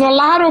there was a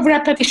lot of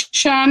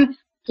repetition,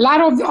 a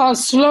lot of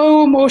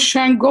slow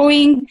motion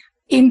going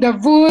in the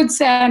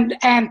woods and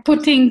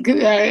putting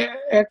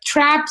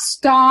traps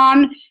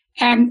down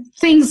and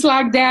things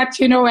like that,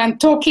 and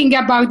talking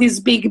about this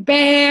big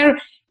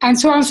bear and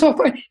so on and so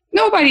forth.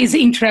 Nobody's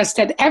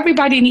interested.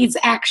 Everybody needs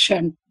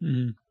action.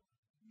 Mm-hmm.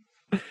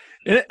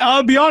 And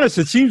I'll be honest,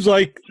 it seems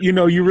like,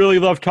 you really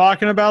love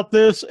talking about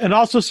this, and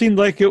also seemed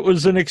like it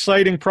was an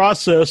exciting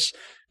process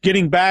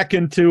getting back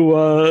into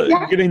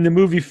getting the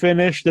movie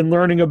finished and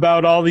learning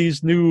about all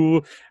these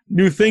new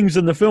things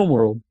in the film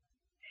world.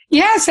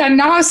 Yes, and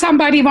now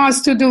somebody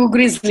wants to do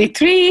Grizzly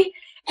III,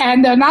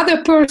 and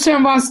another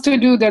person wants to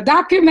do the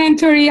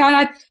documentary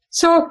on it.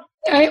 So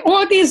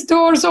all these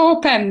doors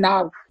open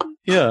now.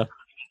 Yeah,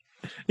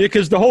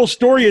 because the whole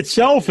story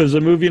itself is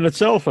a movie in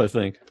itself, I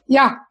think.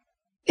 Yeah,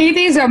 it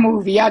is a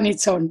movie on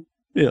its own.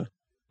 Yeah.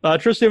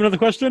 Tristan, you have another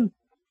question?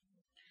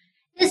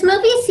 This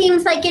movie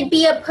seems like it'd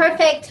be a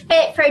perfect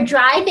fit for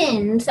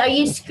drive-ins. Are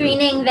you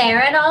screening there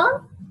at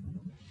all?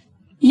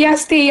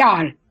 Yes, they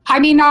are. I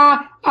mean,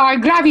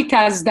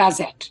 Gravitas does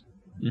it.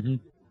 Mm-hmm.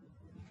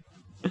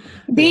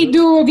 We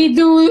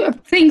do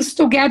things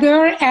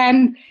together,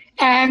 and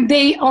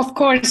they, of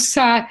course,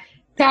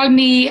 tell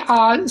me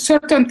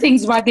certain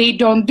things what they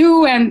don't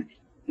do, and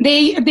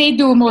they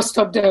do most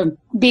of the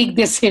big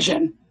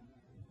decision.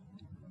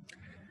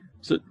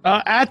 So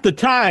at the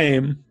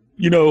time,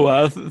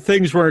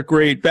 things weren't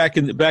great back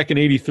in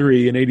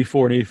 83 and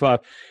 84 and 85.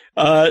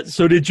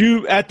 So did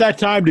you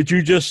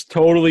just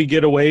totally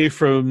get away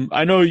from,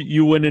 I know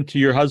you went into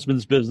your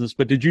husband's business,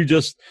 but did you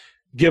just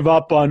give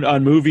up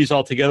on movies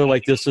altogether?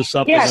 Like, this is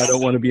something I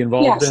don't want to be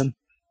involved in?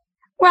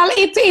 Well,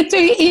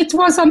 it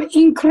was an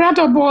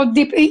incredible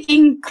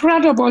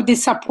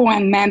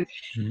disappointment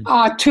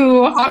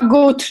to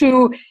go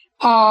through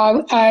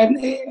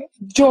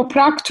Joe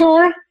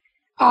Proctor,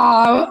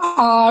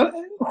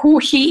 who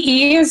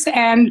he is,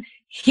 and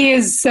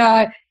his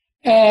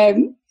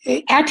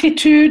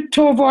attitude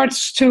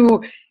towards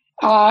to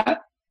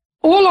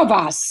all of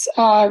us.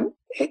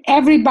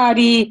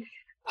 Everybody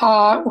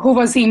who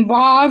was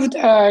involved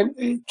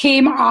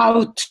came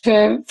out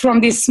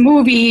from this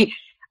movie.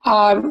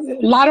 A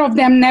lot of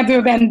them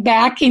never went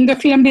back in the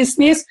film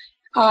business,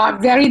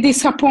 very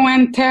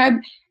disappointed,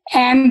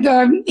 and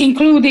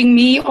including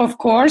me, of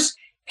course.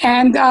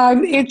 And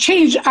it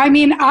changed. I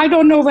mean, I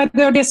don't know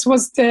whether this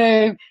was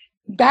the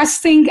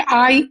best thing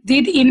I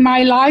did in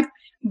my life,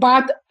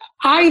 but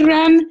I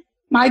ran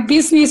my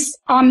business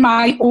on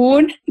my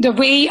own, the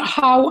way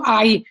how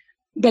I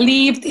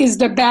believed is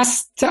the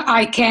best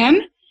I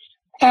can.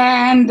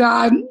 and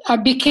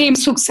became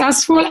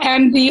successful.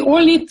 And the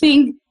only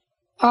thing,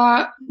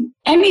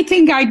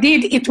 anything I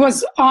did, it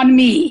was on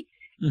me.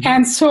 Mm-hmm.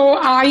 And so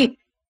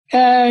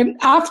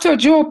after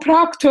Joe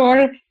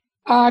Proctor,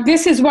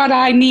 this is what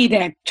I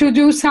needed, to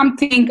do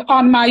something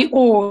on my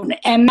own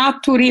and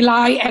not to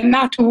rely and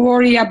not to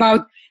worry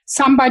about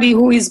somebody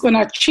who is going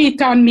to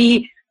cheat on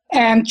me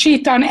and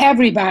cheat on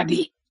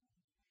everybody.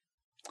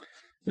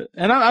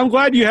 And I'm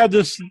glad you had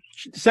this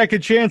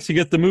second chance to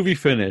get the movie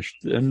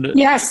finished. And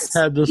yes,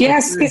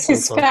 this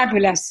is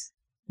fabulous.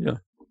 Yeah.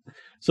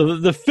 So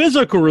the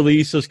physical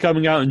release is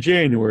coming out in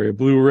January,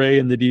 Blu-ray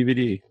and the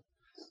DVD.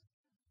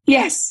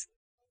 Yes.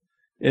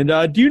 And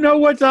do you know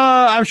what?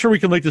 I'm sure we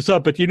can look this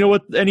up, but do you know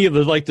what any of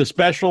the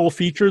special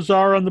features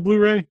are on the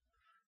Blu-ray?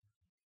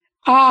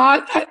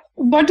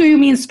 What do you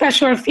mean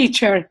special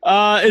feature?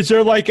 Is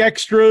there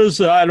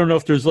extras? I don't know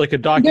if there's a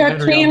documentary.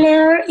 The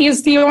trailer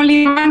is the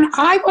only one.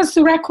 I was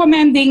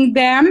recommending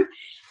them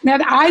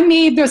that I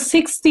made the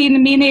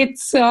 16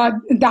 minutes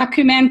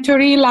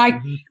documentary,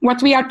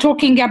 what we are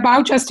talking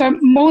about, just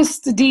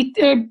most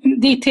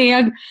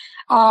detailed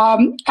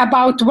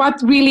about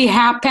what really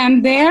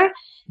happened there.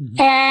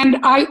 Mm-hmm. And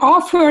I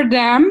offered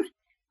them,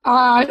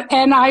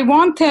 and I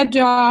wanted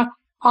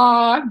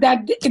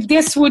that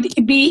this would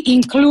be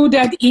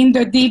included in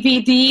the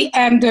DVD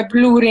and the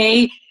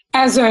Blu-ray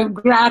as a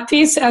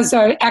gratis, as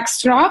an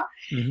extra.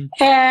 Mm-hmm.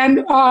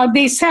 And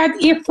they said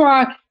if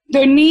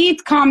the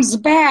need comes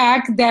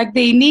back that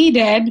they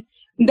needed,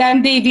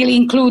 then they will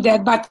include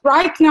it. But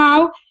right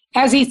now,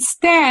 as it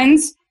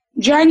stands,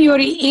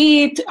 January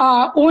 8th,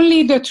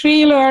 only the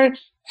trailer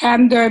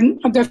and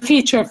the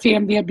feature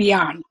film will be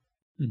on.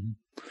 Mm-hmm.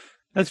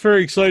 That's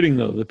very exciting,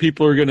 though. The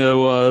people are going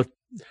to...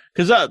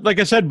 Because, like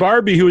I said,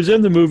 Barbie, who was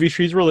in the movie,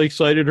 she's really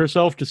excited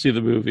herself to see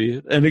the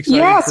movie. And excited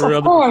yes, for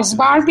of course.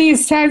 Barbie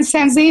is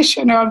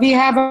sensational. We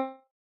have a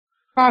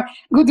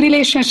good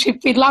relationship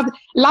with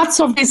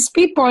lots of these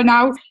people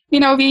now. We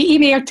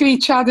email to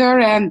each other,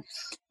 and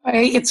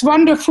it's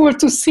wonderful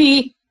to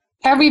see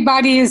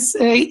everybody is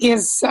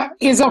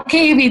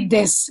okay with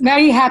this.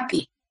 Very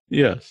happy.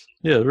 Yes.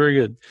 Yeah, very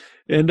good.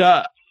 And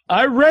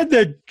I read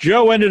that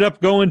Joe ended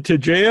up going to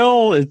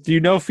jail. Do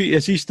you know if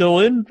is he still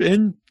in?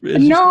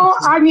 No,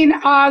 I mean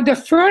the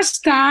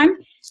first time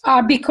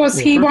because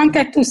he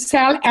wanted to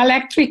sell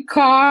electric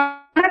car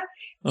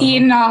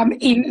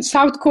in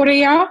South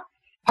Korea.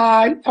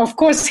 Of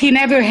course, he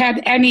never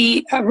had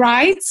any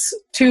rights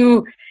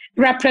to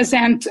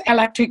represent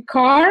electric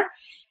car,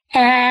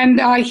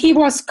 and he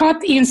was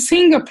caught in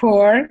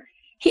Singapore.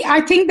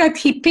 I think that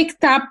he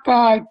picked up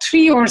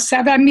 $3 or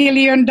 $7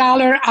 million.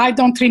 I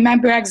don't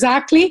remember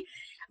exactly,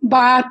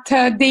 but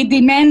they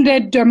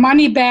demanded the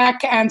money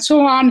back and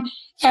so on.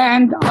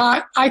 And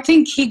I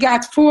think he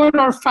got 4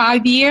 or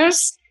 5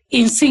 years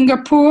in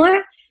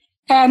Singapore.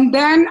 And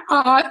then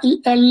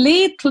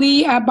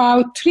lately,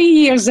 about 3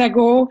 years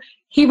ago,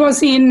 he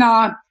was in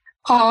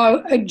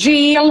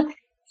jail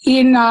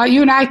in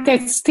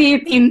United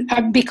States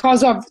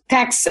because of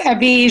tax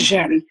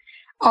evasion.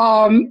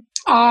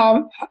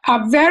 A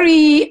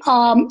very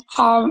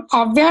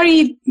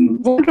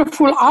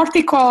wonderful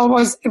article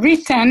was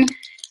written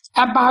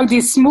about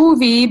this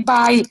movie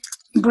by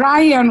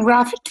Brian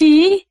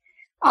Rafferty,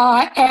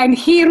 and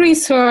he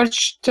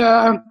researched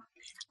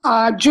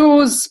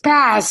Joe's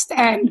past,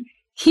 and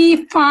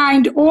he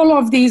found all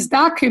of these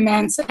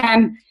documents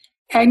and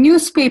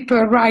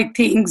newspaper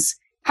writings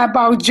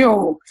about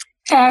Joe.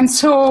 And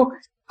so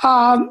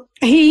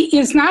he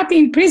is not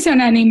in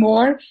prison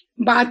anymore,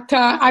 but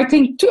I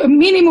think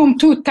minimum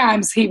 2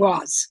 times he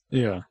was.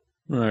 Yeah,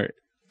 right.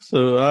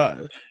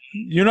 So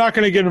you're not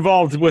going to get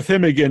involved with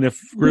him again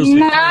if Grizzly II.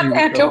 Not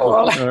at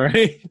all. All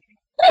right.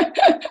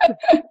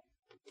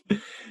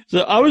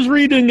 So I was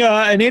reading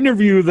an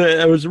interview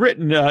that was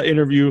written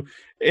interview,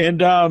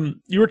 and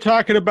you were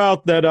talking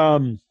about that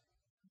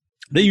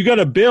that you got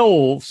a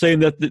bill saying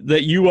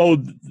that you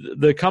owed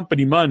the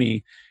company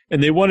money,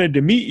 and they wanted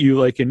to meet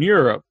you in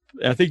Europe.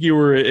 I think you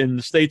were in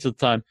the States at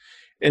the time.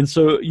 And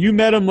so you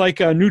met him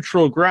a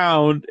neutral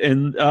ground,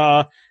 and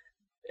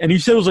you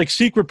said it was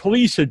secret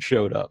police had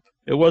showed up.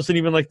 It wasn't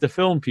even the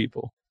film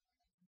people.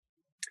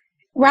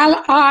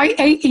 Well,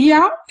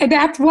 yeah,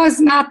 that was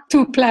not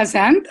too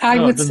pleasant, I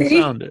would say.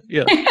 Sound it.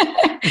 Yeah.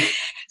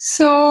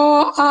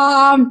 So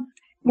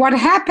what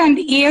happened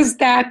is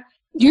that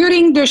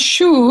during the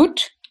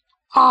shoot,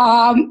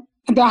 the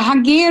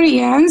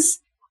Hungarians,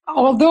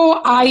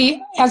 although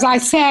as I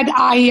said,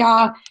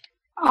 I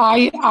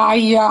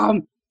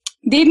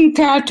didn't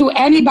tell to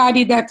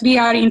anybody that we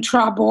are in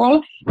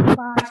trouble,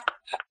 but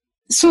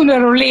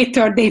sooner or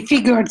later they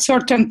figured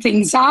certain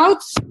things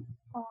out.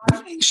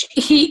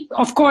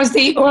 Of course,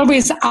 they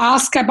always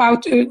ask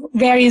about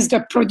where is the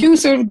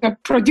producer,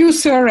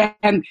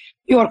 and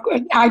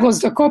I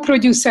was the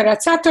co-producer,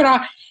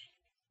 etc.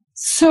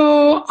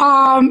 So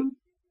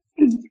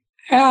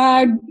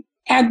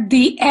at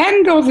the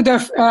end of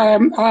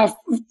the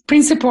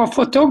principle of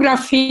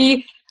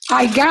photography,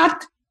 I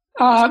got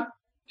a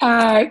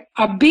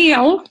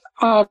bill,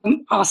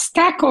 a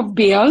stack of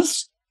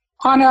bills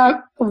on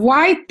a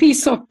white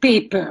piece of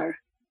paper,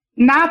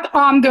 not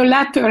on the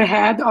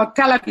letterhead or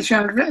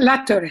television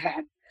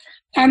letterhead.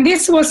 And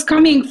this was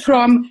coming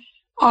from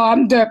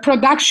the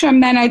production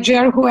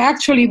manager, who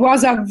actually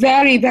was a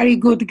very, very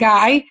good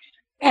guy.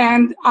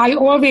 And I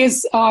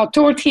always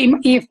told him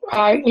if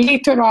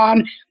later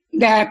on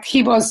that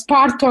he was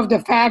part of the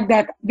fact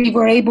that we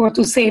were able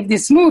to save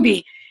this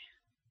movie.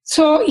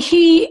 So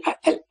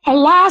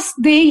last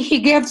day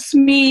he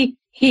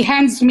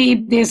hands me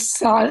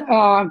this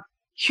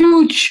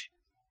huge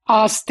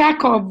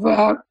stack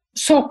of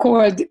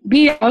so-called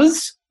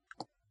bills.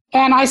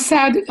 And I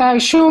said,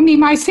 show me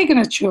my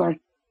signature.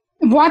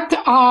 What,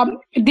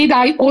 did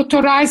I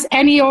authorize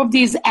any of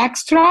these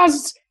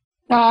extras?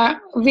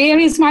 Where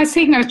is my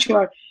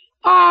signature?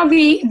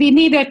 We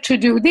needed to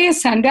do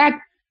this and that.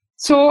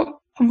 So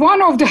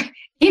one of the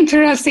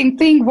interesting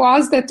thing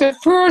was that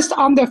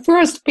on the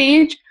first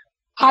page,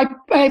 I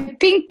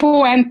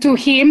pinpointed to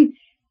him,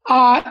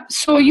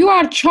 so you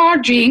are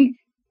charging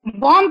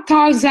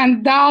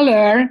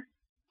 $1,000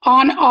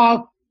 on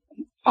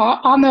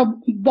a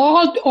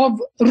bolt of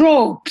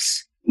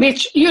ropes,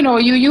 which, you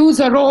use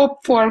a rope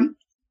for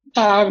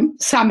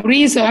some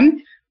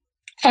reason,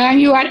 and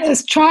you are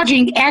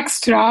charging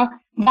extra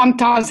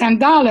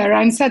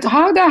 $1,000. And said,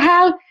 how the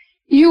hell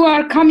you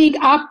are coming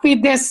up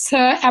with this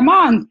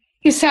amount?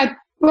 He said,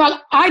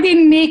 well, I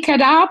didn't make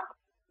it up.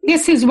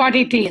 This is what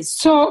it is.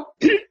 So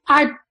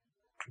I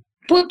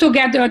put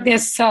together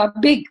this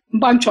big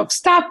bunch of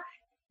stuff,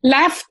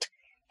 left,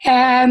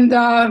 and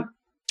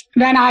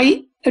when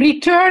I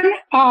returned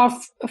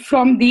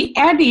from the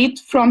edit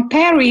from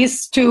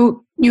Paris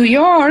to New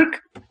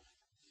York,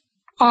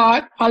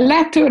 a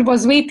letter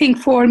was waiting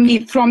for me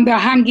from the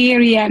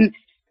Hungarian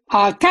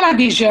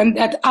television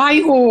that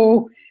I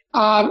owe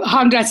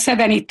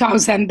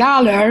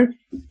 $170,000.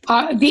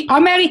 The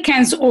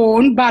Americans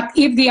own, but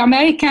if the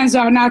Americans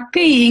are not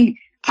paying,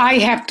 I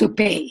have to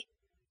pay.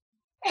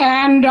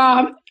 And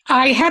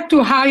I had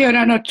to hire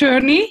an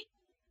attorney,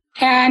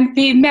 and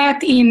we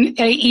met in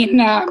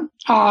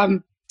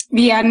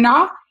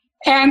Vienna,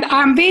 and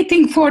I'm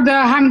waiting for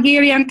the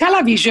Hungarian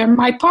television,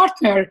 my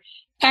partner,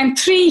 and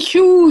three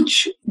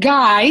huge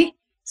guys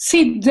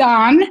sit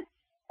down,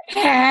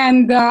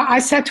 and I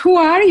said, who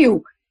are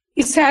you?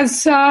 He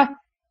says,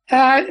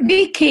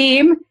 we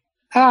came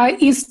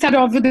instead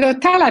of the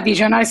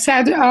television. I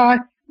said,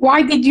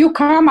 why did you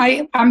come?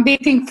 I'm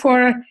waiting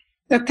for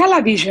the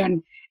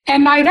television.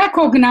 And I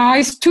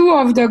recognized two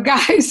of the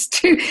guys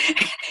too.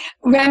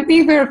 When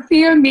we were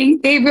filming,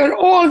 they were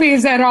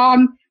always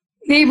around.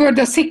 They were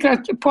the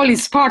secret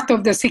police, part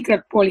of the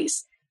secret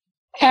police.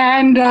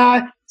 And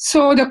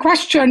so the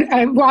question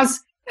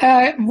was,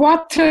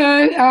 what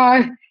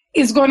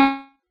is going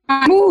to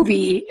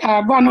movie?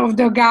 One of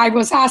the guys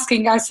was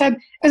asking. I said,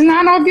 it's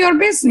none of your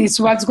business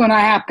what's going to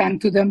happen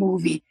to the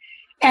movie.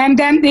 And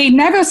then they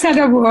never said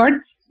a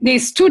word. They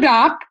stood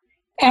up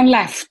and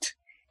left.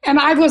 And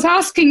I was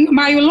asking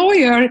my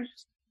lawyer,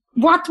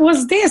 what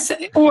was this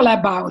all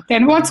about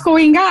and what's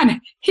going on?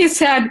 He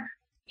said,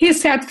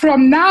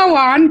 from now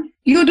on,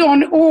 you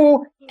don't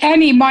owe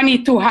any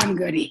money to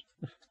Hungary.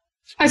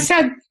 I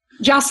said,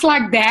 just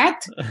like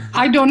that,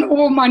 I don't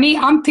owe money.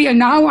 Until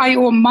now, I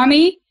owe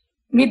money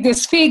with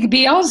these fake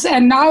bills,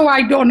 and now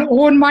I don't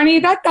owe money.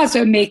 That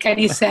doesn't make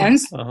any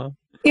sense.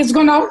 It's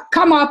going to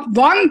come up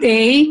one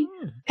day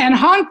and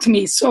haunt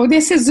me. So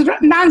this is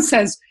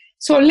nonsense.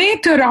 So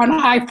later on,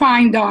 I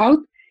find out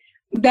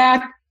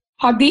that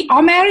the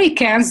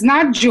Americans,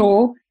 not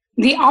Joe,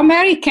 the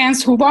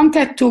Americans who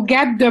wanted to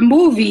get the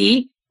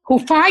movie, who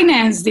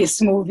financed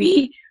this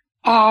movie,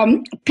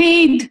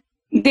 paid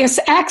this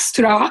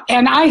extra,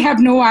 and I have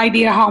no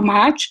idea how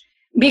much,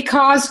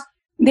 because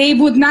they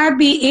would not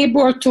be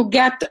able to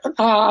get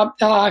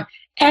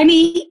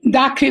any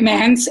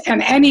documents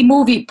and any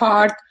movie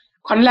part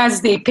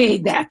unless they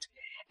paid that.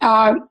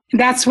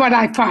 That's what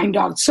I find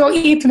out. So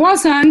it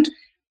wasn't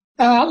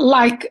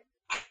like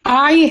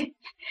the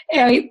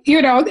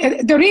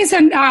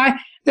reason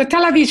the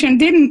television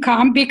didn't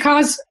come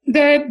because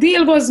the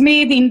deal was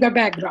made in the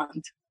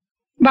background,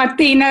 but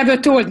they never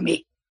told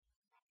me.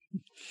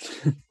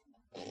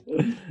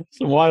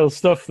 Some wild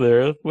stuff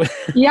there.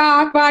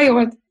 Yeah,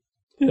 wild.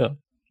 Yeah.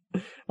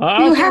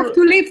 You have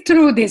to live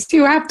through this.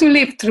 You have to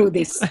live through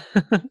this.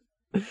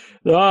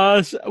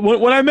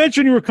 When I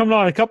mentioned you were coming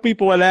on, a couple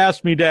people had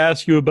asked me to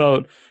ask you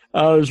about,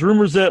 there's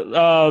rumors that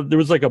there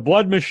was like a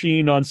blood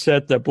machine on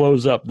set that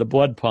blows up, the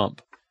blood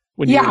pump,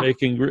 when you were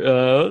making,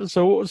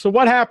 so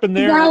what happened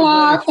there?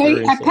 Well,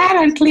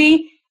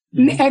 apparently,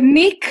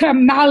 Nick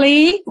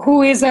Mully,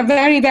 who is a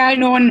very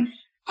well-known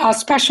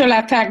special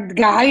effect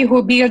guy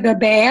who built the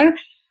bear,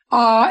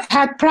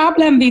 had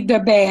problem with the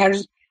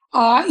bears.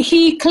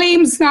 He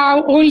claims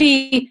now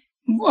only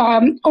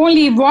one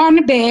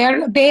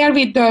bear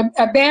with the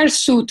bear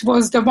suit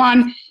was the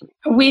one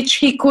which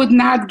he could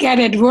not get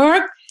it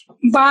work.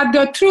 But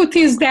the truth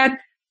is that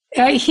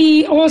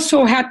he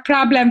also had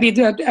problem with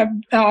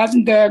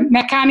the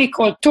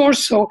mechanical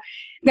torso.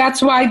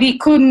 That's why we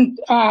couldn't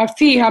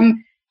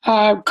film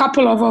a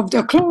couple of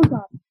the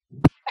close-ups.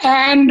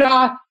 And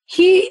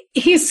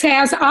he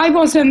says, I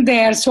wasn't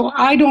there, so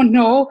I don't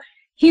know.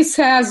 He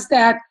says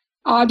that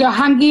the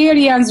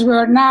Hungarians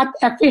were not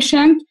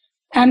efficient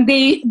and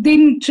they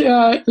didn't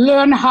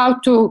learn how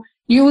to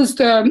use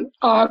the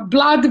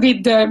blood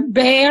with the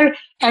bear,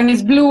 and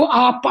it blew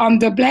up on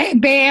the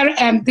bear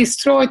and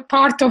destroyed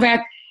part of it,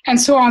 and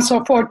so on and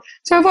so forth.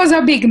 So it was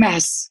a big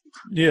mess.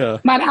 Yeah.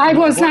 But I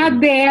was not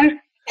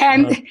there,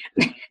 and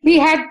we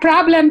had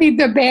problem with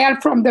the bear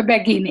from the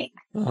beginning.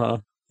 Uh-huh.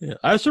 Yeah.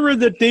 I also read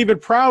that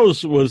David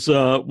Prowse was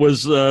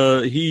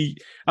he,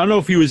 I don't know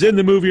if he was in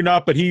the movie or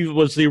not, but he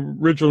was the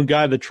original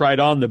guy that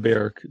tried on the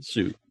bear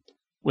suit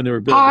when they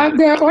were building it.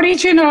 The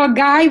original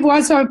guy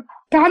was a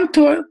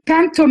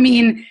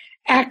pantomime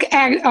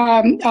actor,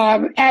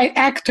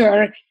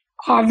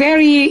 a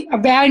very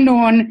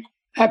well-known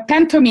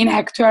pantomime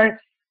actor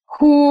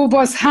who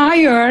was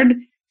hired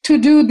to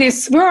do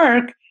this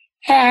work.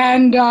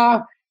 And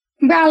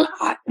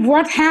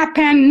what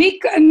happened?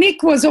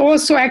 Nick was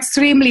also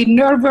extremely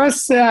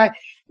nervous.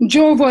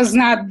 Joe was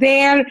not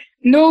there.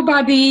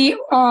 Nobody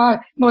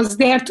was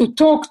there to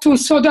talk to.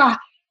 So the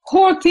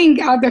whole thing,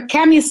 the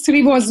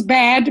chemistry was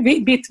bad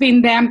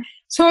between them.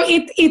 So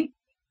it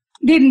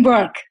didn't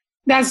work.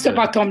 That's the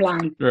bottom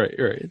line. Right.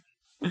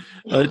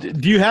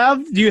 Do you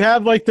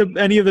have like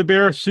any of the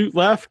bear suit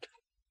left?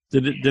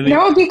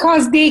 No,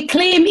 because they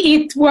claim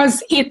it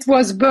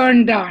was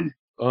burned down.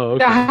 Oh,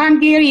 okay. The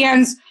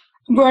Hungarians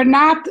were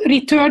not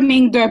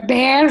returning the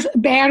bear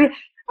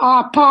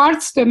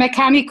parts, the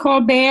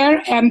mechanical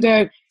bear and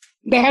the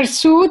bear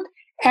suit,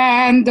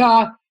 and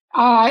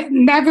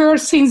never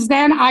since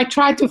then I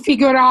tried to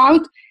figure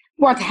out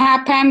what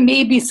happened.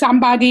 Maybe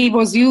somebody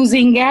was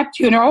using it,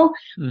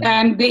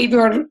 and they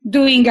were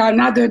doing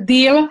another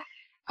deal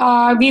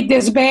with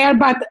this bear,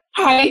 but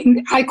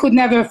I could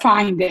never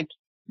find it.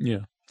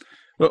 Yeah.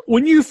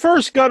 When you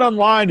first got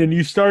online and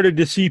you started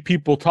to see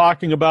people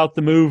talking about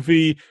the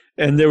movie,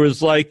 and there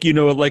was like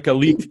a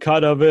leaked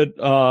cut of it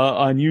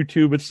on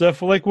YouTube and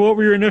stuff, like what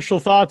were your initial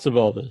thoughts of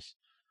all this?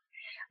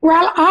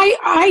 Well,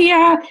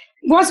 I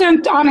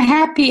wasn't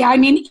unhappy. I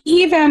mean,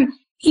 even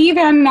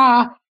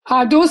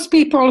those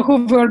people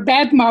who were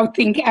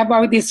bad-mouthing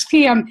about this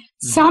film,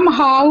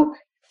 somehow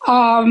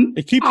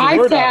it keeps the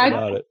word out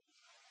about it.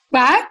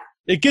 What?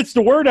 It gets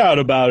the word out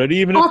about it,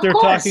 even if they're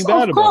talking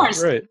bad about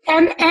it. Right.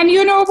 And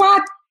you know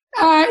what?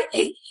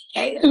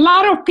 A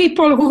lot of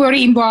people who were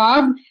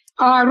involved,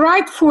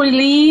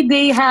 rightfully,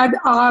 they had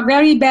a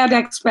very bad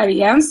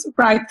experience,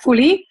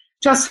 rightfully,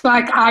 just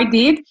like I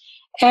did,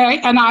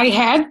 and I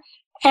had.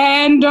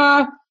 And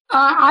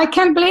I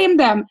can't blame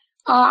them.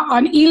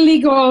 An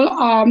illegal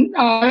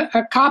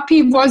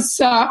copy was,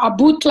 a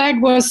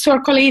bootleg was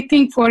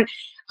circulating for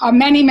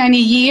many, many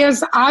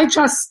years. I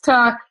just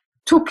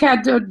took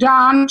it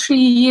down 3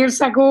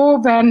 years ago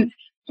when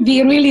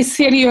we really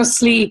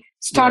seriously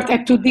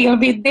started to deal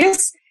with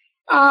this.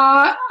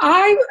 I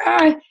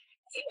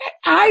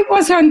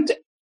wasn't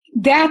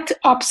that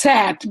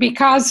upset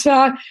because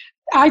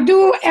I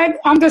do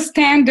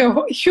understand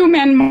the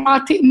human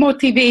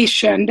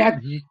motivation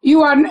that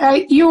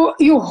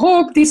you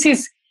hope this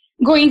is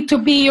going to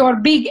be your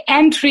big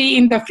entry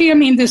in the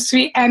film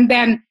industry, and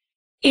then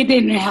it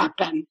didn't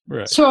happen.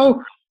 Right.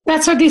 So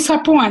that's a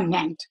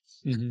disappointment.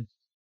 Mm-hmm.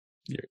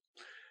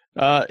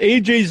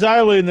 AJ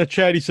Zyla in the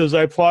chat, he says,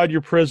 I applaud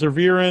your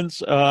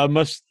perseverance.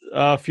 Must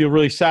feel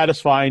really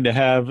satisfying to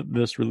have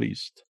this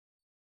released.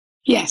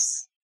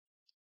 Yes.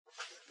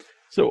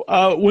 So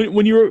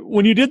when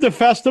you did the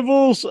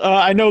festivals,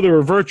 I know they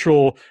were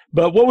virtual,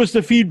 but what was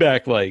the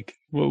feedback like?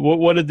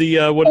 What did the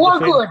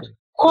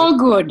all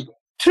good.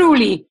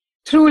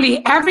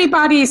 Truly,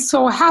 everybody is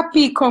so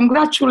happy,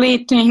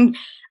 congratulating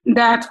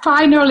that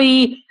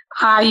finally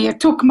I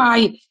took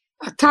my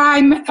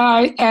time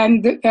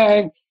and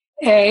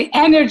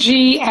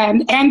energy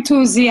and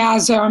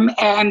enthusiasm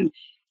and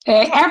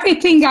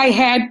everything I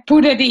had,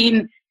 put it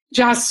in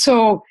just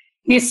so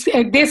this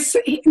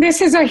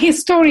is a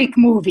historic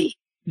movie.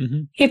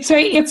 Mm-hmm.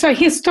 It's a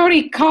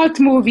historic cult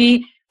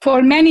movie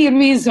for many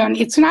reasons.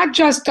 It's not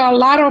just a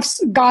lot of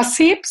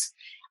gossips,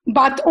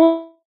 but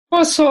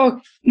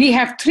also we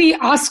have 3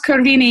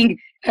 Oscar-winning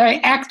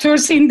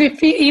actors in the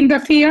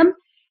film,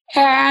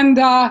 and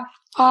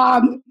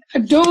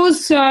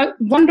those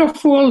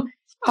wonderful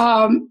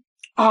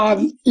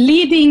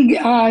leading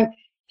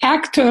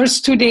actors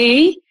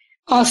today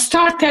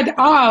started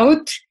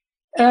out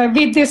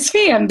with this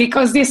film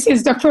because this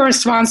is the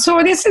first one.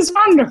 So this is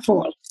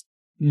wonderful.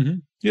 Mm-hmm.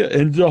 Yeah,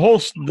 and the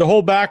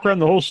whole background,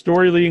 the whole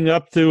story leading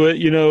up to it,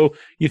 you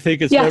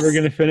think it's never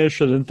going to finish,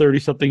 and then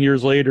 30-something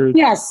years later,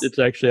 it's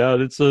actually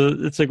out. It's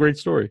a great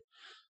story.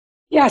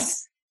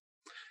 Yes.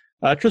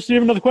 Tristan, you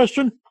have another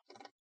question?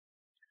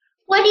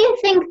 What do you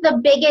think the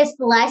biggest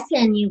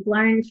lesson you've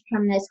learned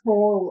from this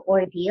whole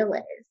ordeal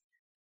is?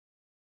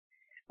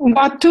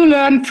 What to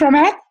learn from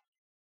it?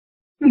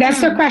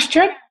 That's the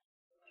question.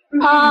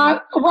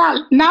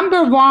 Well,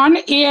 number one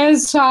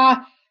is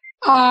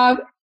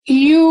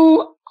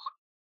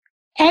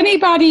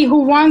anybody who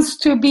wants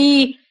to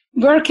be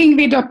working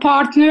with a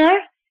partner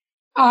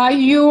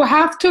you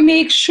have to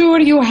make sure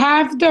you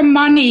have the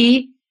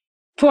money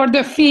for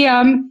the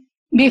film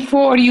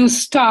before you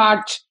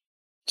start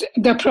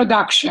the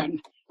production.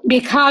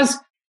 Because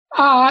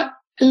a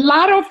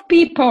lot of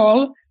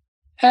people,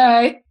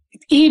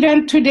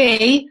 even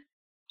today,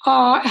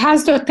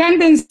 has the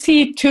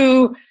tendency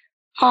to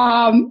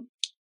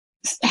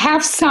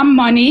have some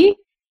money,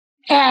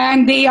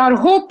 and they are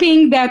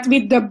hoping that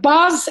with the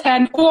buzz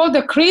and all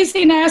the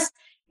craziness,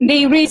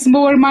 they raise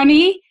more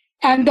money,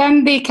 and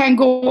then they can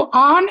go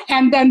on,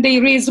 and then they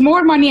raise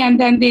more money, and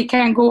then they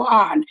can go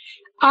on.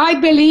 I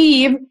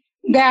believe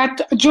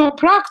that Joe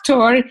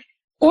Proctor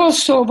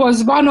also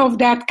was one of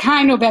that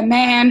kind of a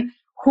man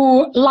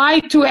who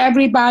lied to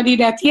everybody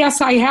that,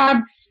 yes, I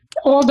have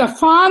all the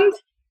fund,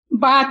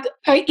 but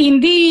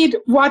indeed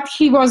what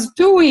he was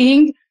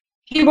doing,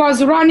 he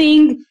was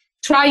running,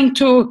 trying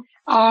to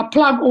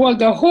plug all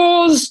the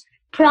holes,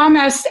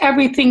 promise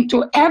everything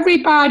to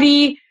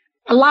everybody,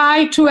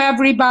 lie to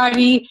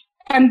everybody,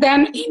 and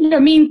then in the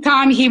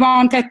meantime, he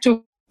wanted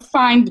to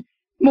find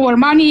more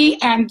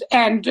money and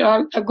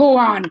go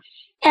on.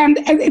 And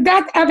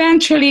that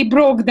eventually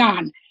broke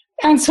down.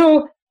 And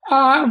so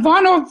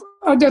one of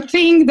the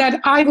things that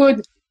I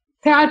would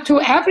tell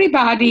to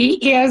everybody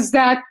is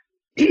that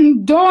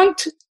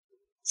don't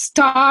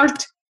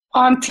start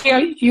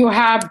until you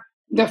have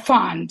the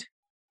fund.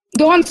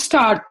 Don't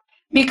start,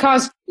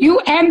 because you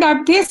end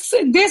up this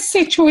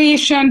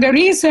situation. The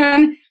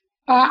reason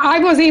I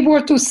was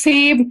able to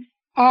save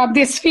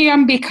this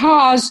film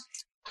because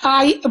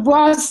I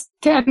was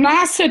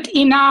tenacious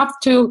enough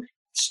to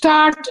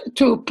start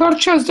to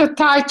purchase the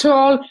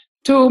title,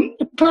 to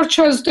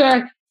purchase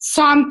the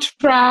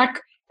soundtrack,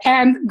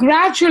 and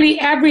gradually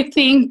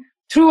everything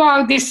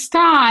throughout this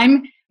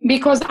time,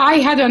 because I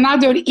had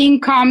another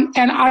income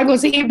and I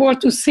was able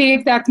to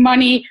save that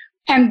money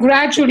and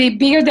gradually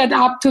build it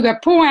up to the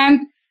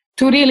point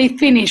to really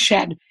finish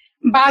it.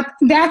 But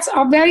that's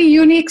a very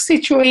unique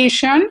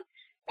situation,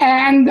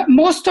 and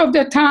most of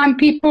the time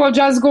people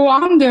just go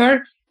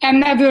under and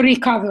never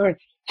recover,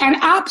 and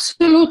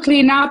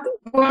absolutely not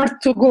worth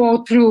to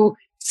go through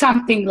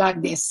something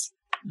like this.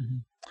 Mm-hmm.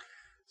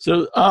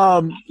 So,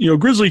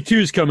 Grizzly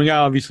II is coming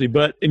out, obviously,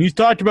 and you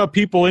talked about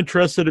people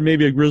interested in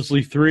maybe a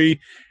Grizzly III.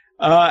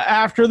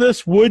 After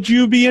this, would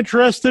you be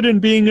interested in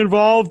being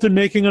involved in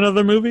making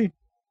another movie?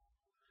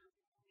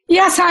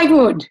 Yes, I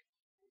would.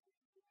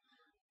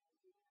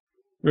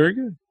 Very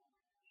good.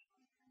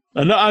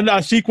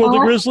 A sequel to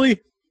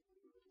Grizzly?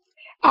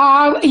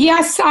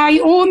 Yes, I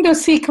own the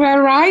sequel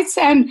rights,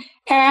 and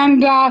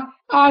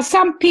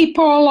some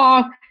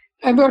people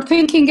were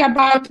thinking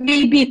about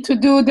maybe to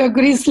do the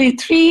Grizzly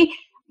III,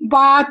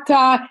 but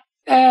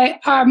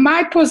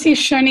my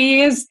position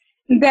is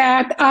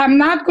that I'm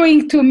not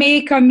going to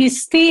make a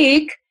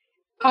mistake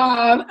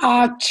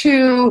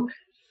to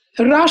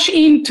rush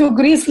into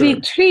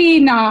Grizzly III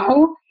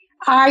now.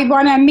 I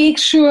want to make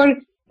sure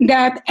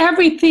that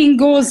everything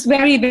goes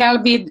very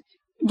well with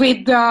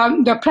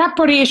the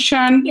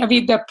preparation,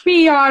 with the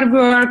PR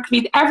work,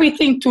 with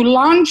everything to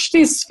launch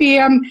this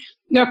film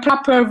the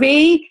proper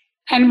way.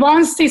 And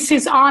once this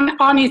is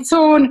on its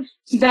own,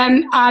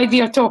 then I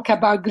will talk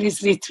about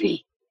Grizzly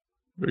III.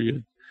 Very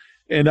good.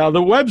 And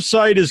the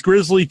website is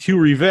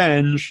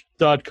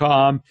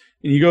grizzly2revenge.com.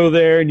 And you go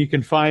there and you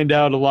can find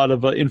out a lot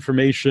of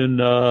information,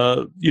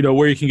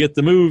 where you can get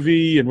the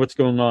movie and what's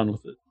going on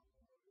with it.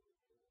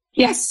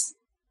 Yes.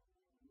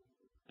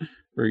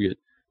 Very good.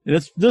 And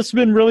this has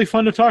been really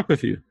fun to talk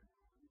with you.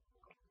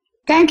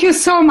 Thank you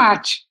so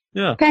much.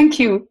 Yeah. Thank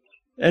you.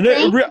 And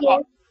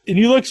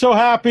you look so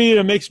happy.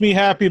 It makes me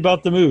happy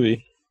about the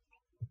movie.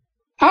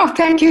 Oh,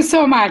 thank you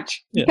so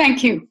much. Yeah.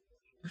 Thank you.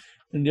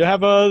 And you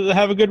have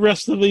a good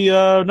rest of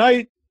the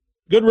night,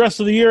 good rest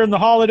of the year and the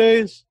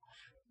holidays.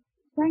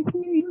 Thank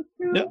you. You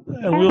too. Yeah.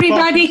 And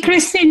everybody,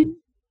 Christine.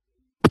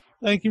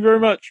 Thank you very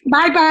much.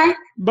 Bye-bye.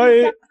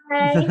 Bye.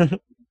 Bye.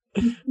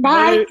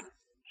 Bye.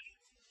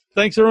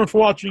 Thanks, everyone, for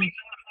watching.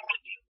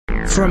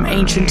 From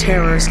ancient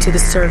terrors to the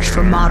search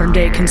for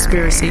modern-day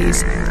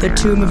conspiracies, The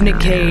Tomb of Nick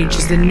Cage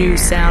is the new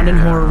sound in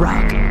horror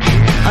rock.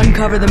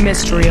 Uncover the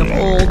mystery of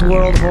old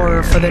world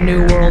horror for the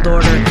new world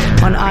order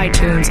on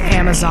iTunes,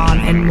 Amazon,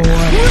 and more.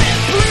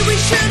 Ripley, we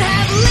should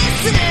have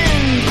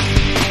listened.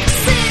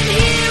 Sit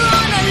here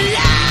on a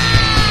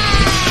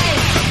lie.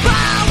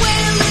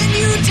 Powell and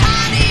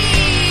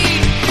Utani.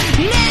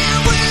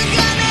 Now we're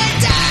gonna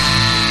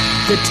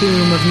die. The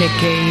Tomb of Nick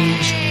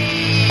Cage.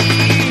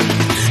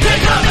 They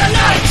come at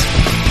night.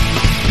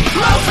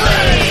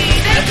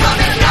 Mostly, they come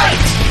at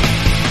night.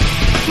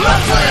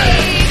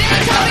 Mostly,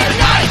 they come at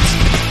night.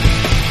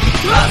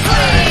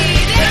 Mostly,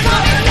 they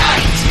come at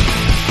night.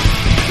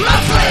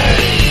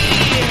 Mostly.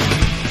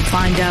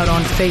 Find out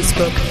on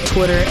Facebook,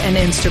 Twitter, and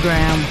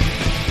Instagram.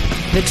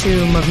 The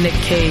Tomb of Nick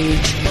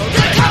Cage.